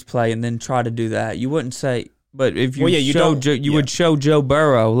Mahomes play and then try to do that. You wouldn't say, but if you would show Joe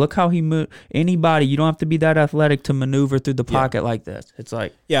Burrow, look how he moved. Anybody, you don't have to be that athletic to maneuver through the pocket like this. It's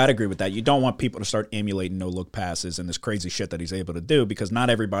like, yeah, I'd agree with that. You don't want people to start emulating no-look passes and this crazy shit that he's able to do, because not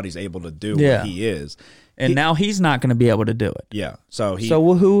everybody's able to do what he is. And now he's not going to be able to do it. Yeah. So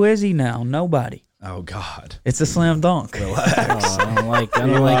who is he now? Nobody. Oh, God. It's a slam dunk. Relax. I don't like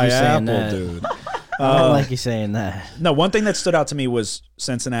you saying that. Dude. I don't like you saying that. No, one thing that stood out to me was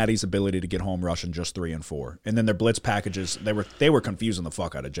Cincinnati's ability to get home rushing just 3 and 4. And then their blitz packages, they were confusing the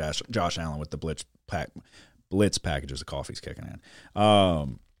fuck out of Josh Allen with the blitz packages. The coffee's kicking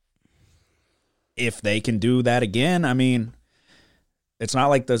in. If they can do that again, I mean, it's not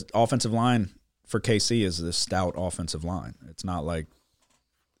like the offensive line for KC is this stout offensive line. It's not like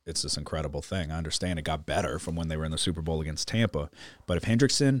it's this incredible thing. I understand it got better from when they were in the Super Bowl against Tampa. But if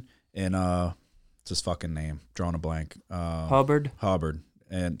Hendrickson and what's his fucking name? Drawing a blank. Hubbard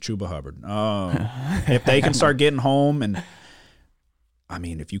and Chuba Hubbard. If they can start getting home, and I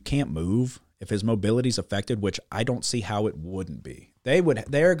mean, if you can't move, if his mobility's affected, which I don't see how it wouldn't be,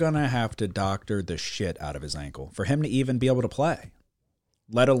 they're gonna have to doctor the shit out of his ankle for him to even be able to play,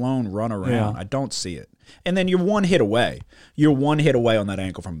 let alone run around. Yeah. I don't see it. And then you're one hit away. You're one hit away on that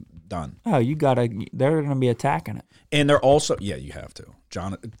ankle from done. Oh, they're gonna be attacking it. And they're also, yeah, you have to.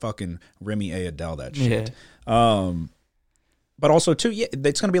 Fucking Remy Adele, that shit. Yeah. But also, too, yeah,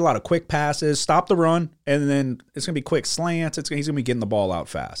 it's going to be a lot of quick passes, stop the run, and then it's going to be quick slants. He's going to be getting the ball out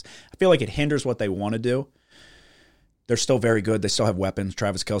fast. I feel like it hinders what they want to do. They're still very good. They still have weapons.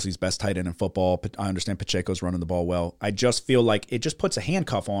 Travis Kelce's best tight end in football. I understand Pacheco's running the ball well. I just feel like it just puts a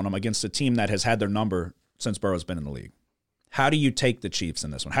handcuff on them against a team that has had their number since Burrow's been in the league. How do you take the Chiefs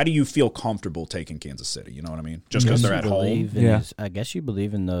in this one? How do you feel comfortable taking Kansas City? You know what I mean? Just because they're at home? I guess you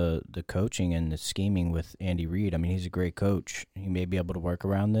believe in the coaching and the scheming with Andy Reid. I mean, he's a great coach. He may be able to work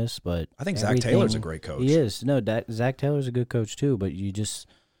around this, but I think Zach Taylor's a great coach. He is. No, Zach Taylor's a good coach too, but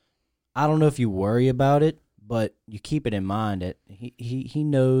I don't know if you worry about it, but you keep it in mind that he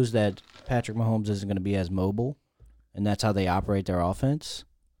knows that Patrick Mahomes isn't going to be as mobile, and that's how they operate their offense.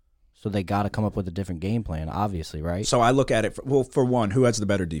 So they got to come up with a different game plan, obviously, right? So I look at it, for one, who has the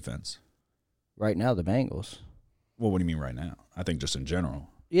better defense? Right now, the Bengals. Well, what do you mean right now? I think just in general.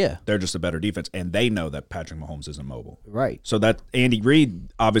 Yeah. They're just a better defense, and they know that Patrick Mahomes isn't mobile. Right. So that Andy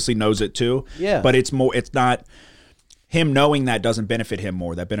Reid obviously knows it too. Yeah. But it's not him knowing that doesn't benefit him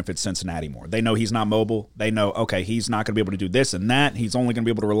more. That benefits Cincinnati more. They know he's not mobile. They know, okay, he's not going to be able to do this and that. He's only going to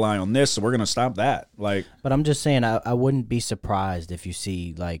be able to rely on this, so we're going to stop that. Like, but I'm just saying, I wouldn't be surprised if you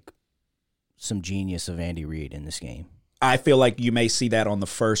see like some genius of Andy Reid in this game. I feel like you may see that on the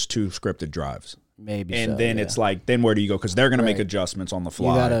first 2 scripted drives. Maybe, and then it's like, then where do you go? Because they're going to make adjustments on the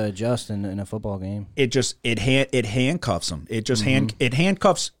fly. You got to adjust in a football game. It handcuffs him. It just it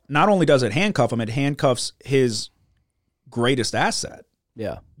handcuffs. Not only does it handcuff him, it handcuffs his greatest asset.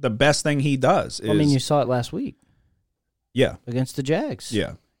 Yeah, the best thing he does. Is, I mean, you saw it last week. Yeah, against the Jags.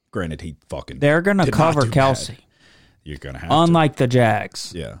 Yeah, granted, he fucking. They're going to cover Kelsey. You're going to have unlike the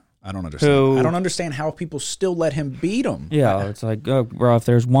Jags. Yeah. I don't understand. I don't understand how people still let him beat him. Yeah, it's like, bro, if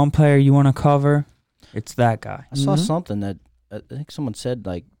there's one player you want to cover, it's that guy. I saw something that I think someone said,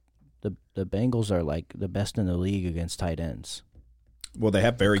 like, the Bengals are like the best in the league against tight ends. Well, they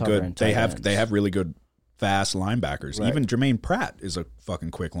have very good. They have really good fast linebackers. Right. Even Jermaine Pratt is a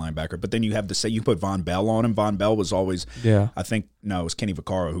fucking quick linebacker. But then you have to say you put Von Bell on him. Von Bell was always, I think, no, it was Kenny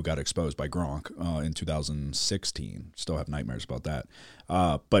Vaccaro who got exposed by Gronk in 2016. Still have nightmares about that.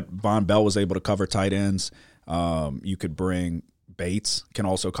 But Von Bell was able to cover tight ends. You could bring Bates can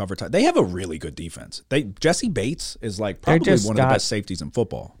also cover tight. They have a really good defense. Jesse Bates is like probably one of the best safeties in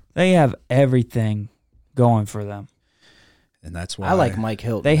football. They have everything going for them. And that's why I like Mike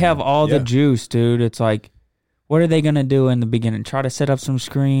Hilton. They have all the juice, dude. It's like, what are they going to do in the beginning? Try to set up some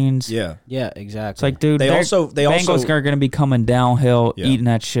screens? Yeah, exactly. It's like, dude, Bengals are going to be coming downhill, eating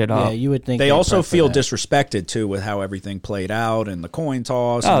that shit up. Yeah, you would think they also feel disrespected too with how everything played out and the coin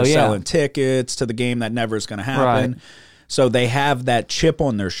toss and selling tickets to the game that never is going to happen. Right. So they have that chip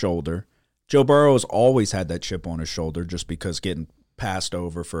on their shoulder. Joe Burrow has always had that chip on his shoulder just because getting passed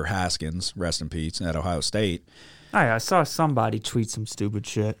over for Haskins, rest in peace, at Ohio State. I saw somebody tweet some stupid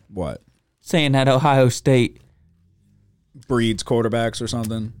shit. What? Saying that Ohio State breeds quarterbacks or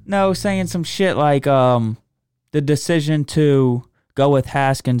something? No, saying some shit like the decision to go with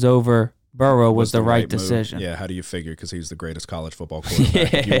Haskins over Burrow was the right decision. Yeah, how do you figure? Because he's the greatest college football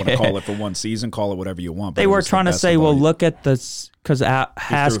quarterback. If you want to call it for one season, call it whatever you want. They were trying to say, well, look at this, because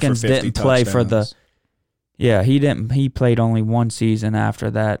Haskins didn't play for the... Yeah, he didn't. He played only one season after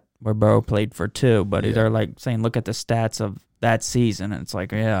that, where Burrow played for 2. But they're like saying, look at the stats of that season, and it's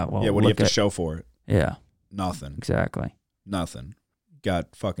like, well, what do you have to show for it? Yeah, nothing. Exactly, nothing.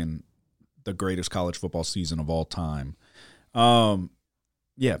 Got fucking the greatest college football season of all time.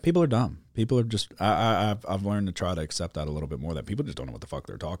 Yeah, people are dumb. People are just. I've learned to try to accept that a little bit more. That people just don't know what the fuck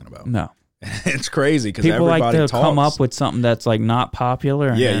they're talking about. No, it's crazy because people everybody like to come up with something that's like not popular.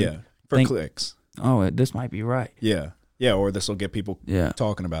 And for clicks. Oh, this might be right. Yeah, or this will get people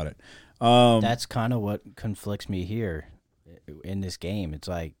talking about it. That's kind of what conflicts me here in this game. It's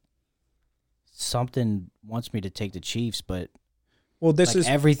like something wants me to take the Chiefs, but this is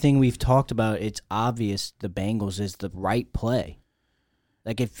everything we've talked about. It's obvious the Bengals is the right play.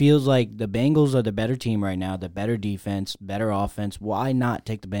 Like, it feels like the Bengals are the better team right now, the better defense, better offense. Why not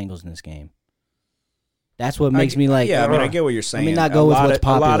take the Bengals in this game? That's what makes me like. Yeah, I mean, I get what you're saying. I mean, not go with what's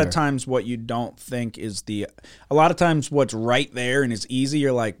popular. A lot of times, what you don't think is a lot of times what's right there and it's easy.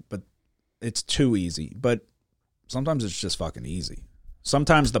 You're like, but it's too easy. But sometimes it's just fucking easy.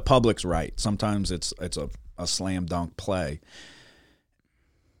 Sometimes the public's right. Sometimes it's a slam dunk play.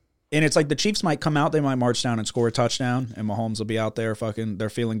 And it's like the Chiefs might come out, they might march down and score a touchdown, and Mahomes will be out there they're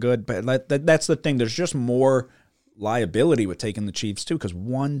feeling good. But that's the thing. There's just more liability with taking the Chiefs too, because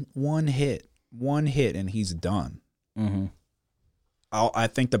one hit, and he's done. Mm-hmm. I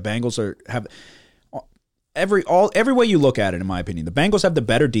think the Bengals have every way you look at it. In my opinion, the Bengals have the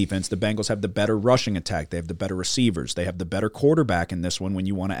better defense. The Bengals have the better rushing attack. They have the better receivers. They have the better quarterback in this one. When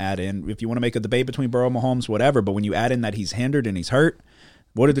you want to add in, if you want to make a debate between Burrow and Mahomes, whatever. But when you add in that he's hindered and he's hurt,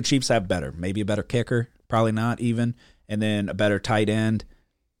 what do the Chiefs have better? Maybe a better kicker, probably not even, and then a better tight end.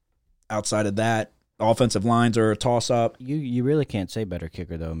 Outside of that, offensive lines are a toss-up. You really can't say better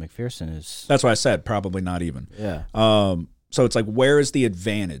kicker, though. McPherson is... That's what I said, probably not even. Yeah. So it's like, where is the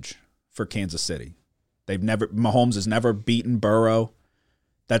advantage for Kansas City? Mahomes has never beaten Burrow.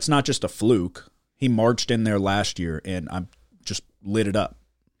 That's not just a fluke. He marched in there last year, and I'm just lit it up.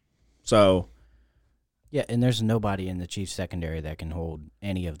 So... Yeah, and there's nobody in the Chiefs secondary that can hold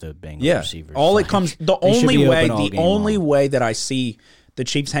any of the Bengals receivers. The only way that I see the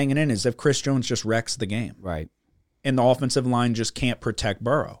Chiefs hanging in is if Chris Jones just wrecks the game. Right. And the offensive line just can't protect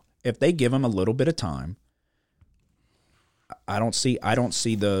Burrow. If they give him a little bit of time, I don't see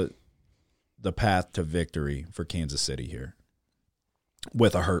the path to victory for Kansas City here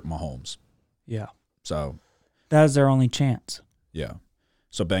with a hurt Mahomes. Yeah. So that is their only chance. Yeah.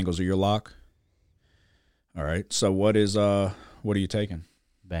 So Bengals are your lock? All right. So what are you taking?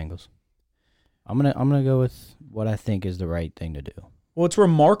 Bengals. I'm gonna go with what I think is the right thing to do. Well, it's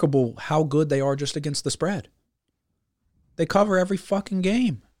remarkable how good they are just against the spread. They cover every fucking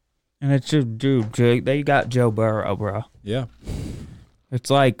game. And it's just, dude, Jake, they got Joe Burrow, bro. Yeah.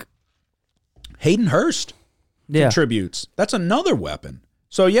 It's like Hayden Hurst contributes. That's another weapon.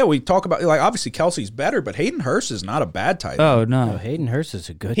 So, yeah, we talk about, like, obviously Kelsey's better, but Hayden Hurst is not a bad tight end. Oh, no. Hayden Hurst is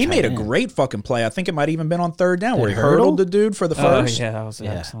a good He made a great fucking play. I think it might have even been on third down where he hurdled the dude for the first. Oh, yeah, that was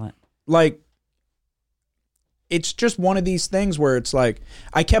excellent. Like, it's just one of these things where it's like,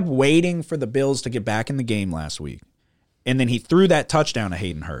 I kept waiting for the Bills to get back in the game last week. And then he threw that touchdown to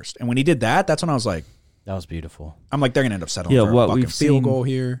Hayden Hurst. And when he did that, that's when I was like, that was beautiful. I'm like, they're going to end up settling for a fucking field goal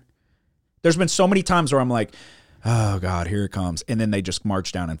here. There's been so many times where I'm like, oh, God, here it comes. And then they just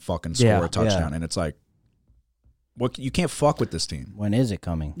march down and fucking score a touchdown. Yeah. And it's like, what? You can't fuck with this team. When is it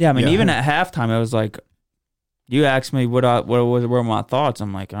coming? Yeah, I mean, even at halftime, it was like, you asked me what were my thoughts.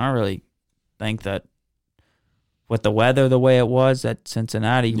 I'm like, I don't really think that with the weather the way it was, that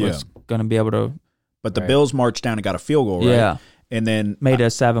Cincinnati was going to be able to. But the Bills marched down and got a field goal, right? Yeah. And then made a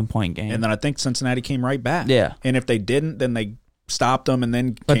 7-point game. And then I think Cincinnati came right back. Yeah. And if they didn't, then they stopped them and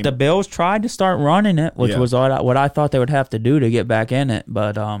then But the Bills tried to start running it, which was what I thought they would have to do to get back in it.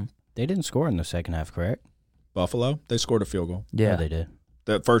 But they didn't score in the second half, correct? Buffalo, they scored a field goal. Yeah, they did.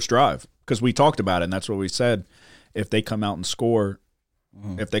 The first drive, because we talked about it, and that's what we said. If they come out and score,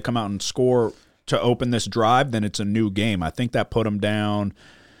 to open this drive, then it's a new game. I think that put them down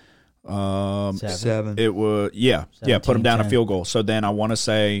 7. It was put them down 10. A field goal. So then I want to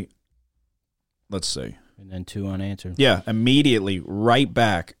say, let's see, and then 2 unanswered. Yeah, immediately right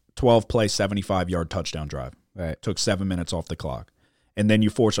back, 12-play, 75-yard touchdown drive. Right, took 7 minutes off the clock, and then you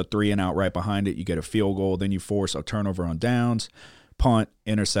force a 3-and-out right behind it. You get a field goal. Then you force a turnover on downs, punt,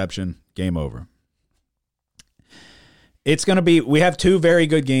 interception, game over. It's going to be. We have 2 very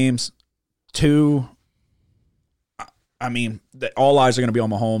good games. All eyes are going to be on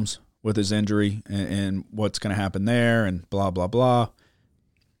Mahomes with his injury and what's going to happen there and blah, blah, blah.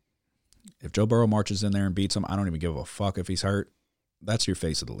 If Joe Burrow marches in there and beats him, I don't even give a fuck if he's hurt. That's your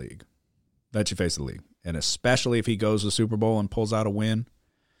face of the league. That's your face of the league. And especially if he goes to the Super Bowl and pulls out a win.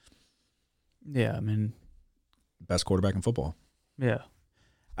 Yeah, I mean. Best quarterback in football. Yeah.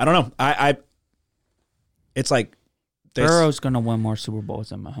 I don't know. It's like. Burrow's going to win more Super Bowls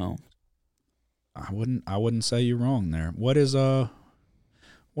than Mahomes. I wouldn't say you're wrong there. What are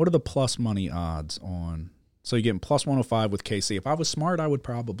the plus money odds on? So you're getting plus 105 with KC. If I was smart, I would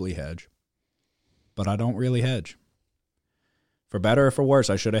probably hedge. But I don't really hedge. For better or for worse,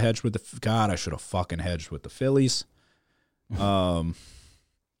 I should have hedged with I should have fucking hedged with the Phillies. There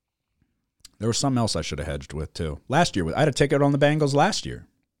was something else I should have hedged with too. Last year, I had a ticket on the Bengals last year.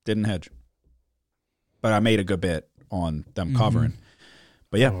 Didn't hedge. But I made a good bit on them covering.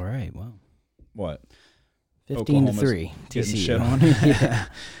 But yeah. All right, wow. What? 15-3. Getting shit on. Yeah.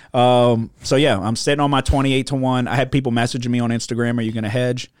 So yeah, I'm sitting on my 28-1. I had people messaging me on Instagram, "Are you going to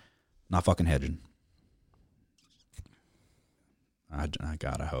hedge?" Not fucking hedging. I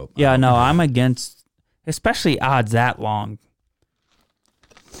gotta hope. Yeah, no, I'm against, especially odds that long.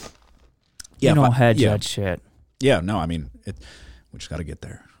 Yeah, you don't hedge that shit. Yeah, no, I mean, we just got to get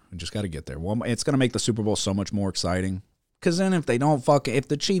there. Well, it's going to make the Super Bowl so much more exciting. Because then if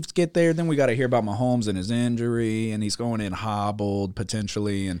the Chiefs get there, then we got to hear about Mahomes and his injury, and he's going in hobbled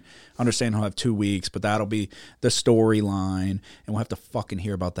potentially, and understand he'll have 2 weeks, but that'll be the storyline, and we'll have to fucking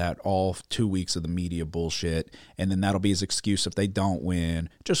hear about that all 2 weeks of the media bullshit, and then that'll be his excuse if they don't win.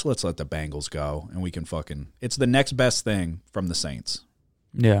 Just let's let the Bengals go, and we can it's the next best thing from the Saints.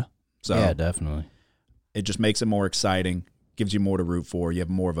 Yeah. So yeah, definitely. It just makes it more exciting, gives you more to root for, you have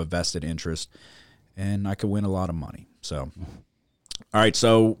more of a vested interest, and I could win a lot of money. So, all right.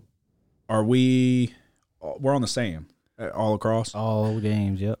 So, we're on the same all across? All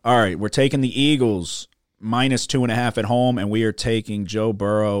games, yep. All right. We're taking the Eagles minus 2.5 at home, and we are taking Joe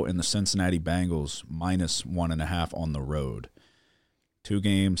Burrow and the Cincinnati Bengals minus 1.5 on the road. 2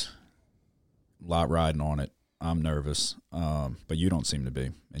 games, a lot riding on it. I'm nervous, but you don't seem to be.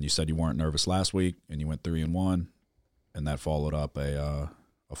 And you said you weren't nervous last week, and you went 3-1, and that followed up a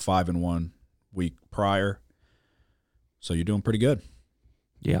 5-1 week prior. So you're doing pretty good.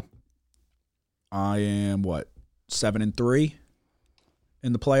 Yeah. I am 7-3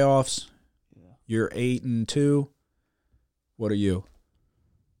 in the playoffs. Yeah. You're 8-2. What are you?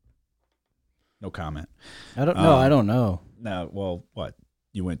 No comment. I don't know. I don't know. No. Well, what?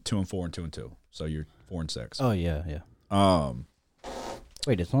 You went 2-4 and 2-2. So you're 4-6. Oh yeah.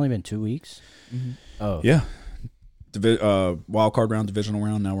 Wait, it's only been 2 weeks. Mm-hmm. Oh yeah. Wild card round, divisional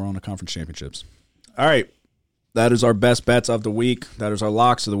round. Now we're on the conference championships. All right. that is our best bets of the week. That is our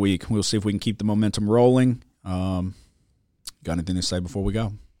locks of the week. We'll see if we can keep the momentum rolling. Got anything to say before we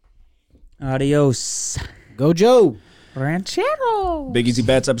go? Adios. Go Joe. Ranchero. Big Easy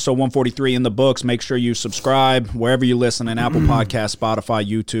Bets, episode 143 in the books. Make sure you subscribe wherever you listen, in Apple Podcasts, Spotify,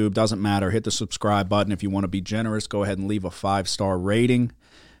 YouTube. Doesn't matter. Hit the subscribe button. If you want to be generous, go ahead and leave a 5-star rating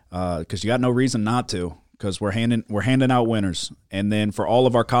because you got no reason not to, because we're handing out winners. And then for all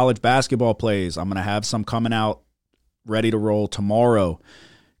of our college basketball plays, I'm going to have some coming out ready to roll tomorrow.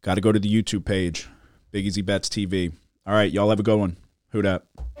 Got to go to the YouTube page, Big Easy Bets TV. All right, y'all have a good one. Who dat?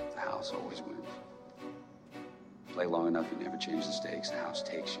 The house always wins. Play long enough, you never change the stakes. The house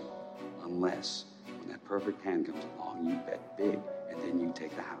takes you. Unless, when that perfect hand comes along, you bet big, and then you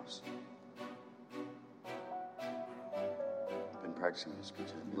take the house. Been practicing this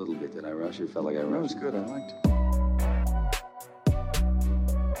a little bit. Did I rush it? Felt like I rushed. That was good. I liked it.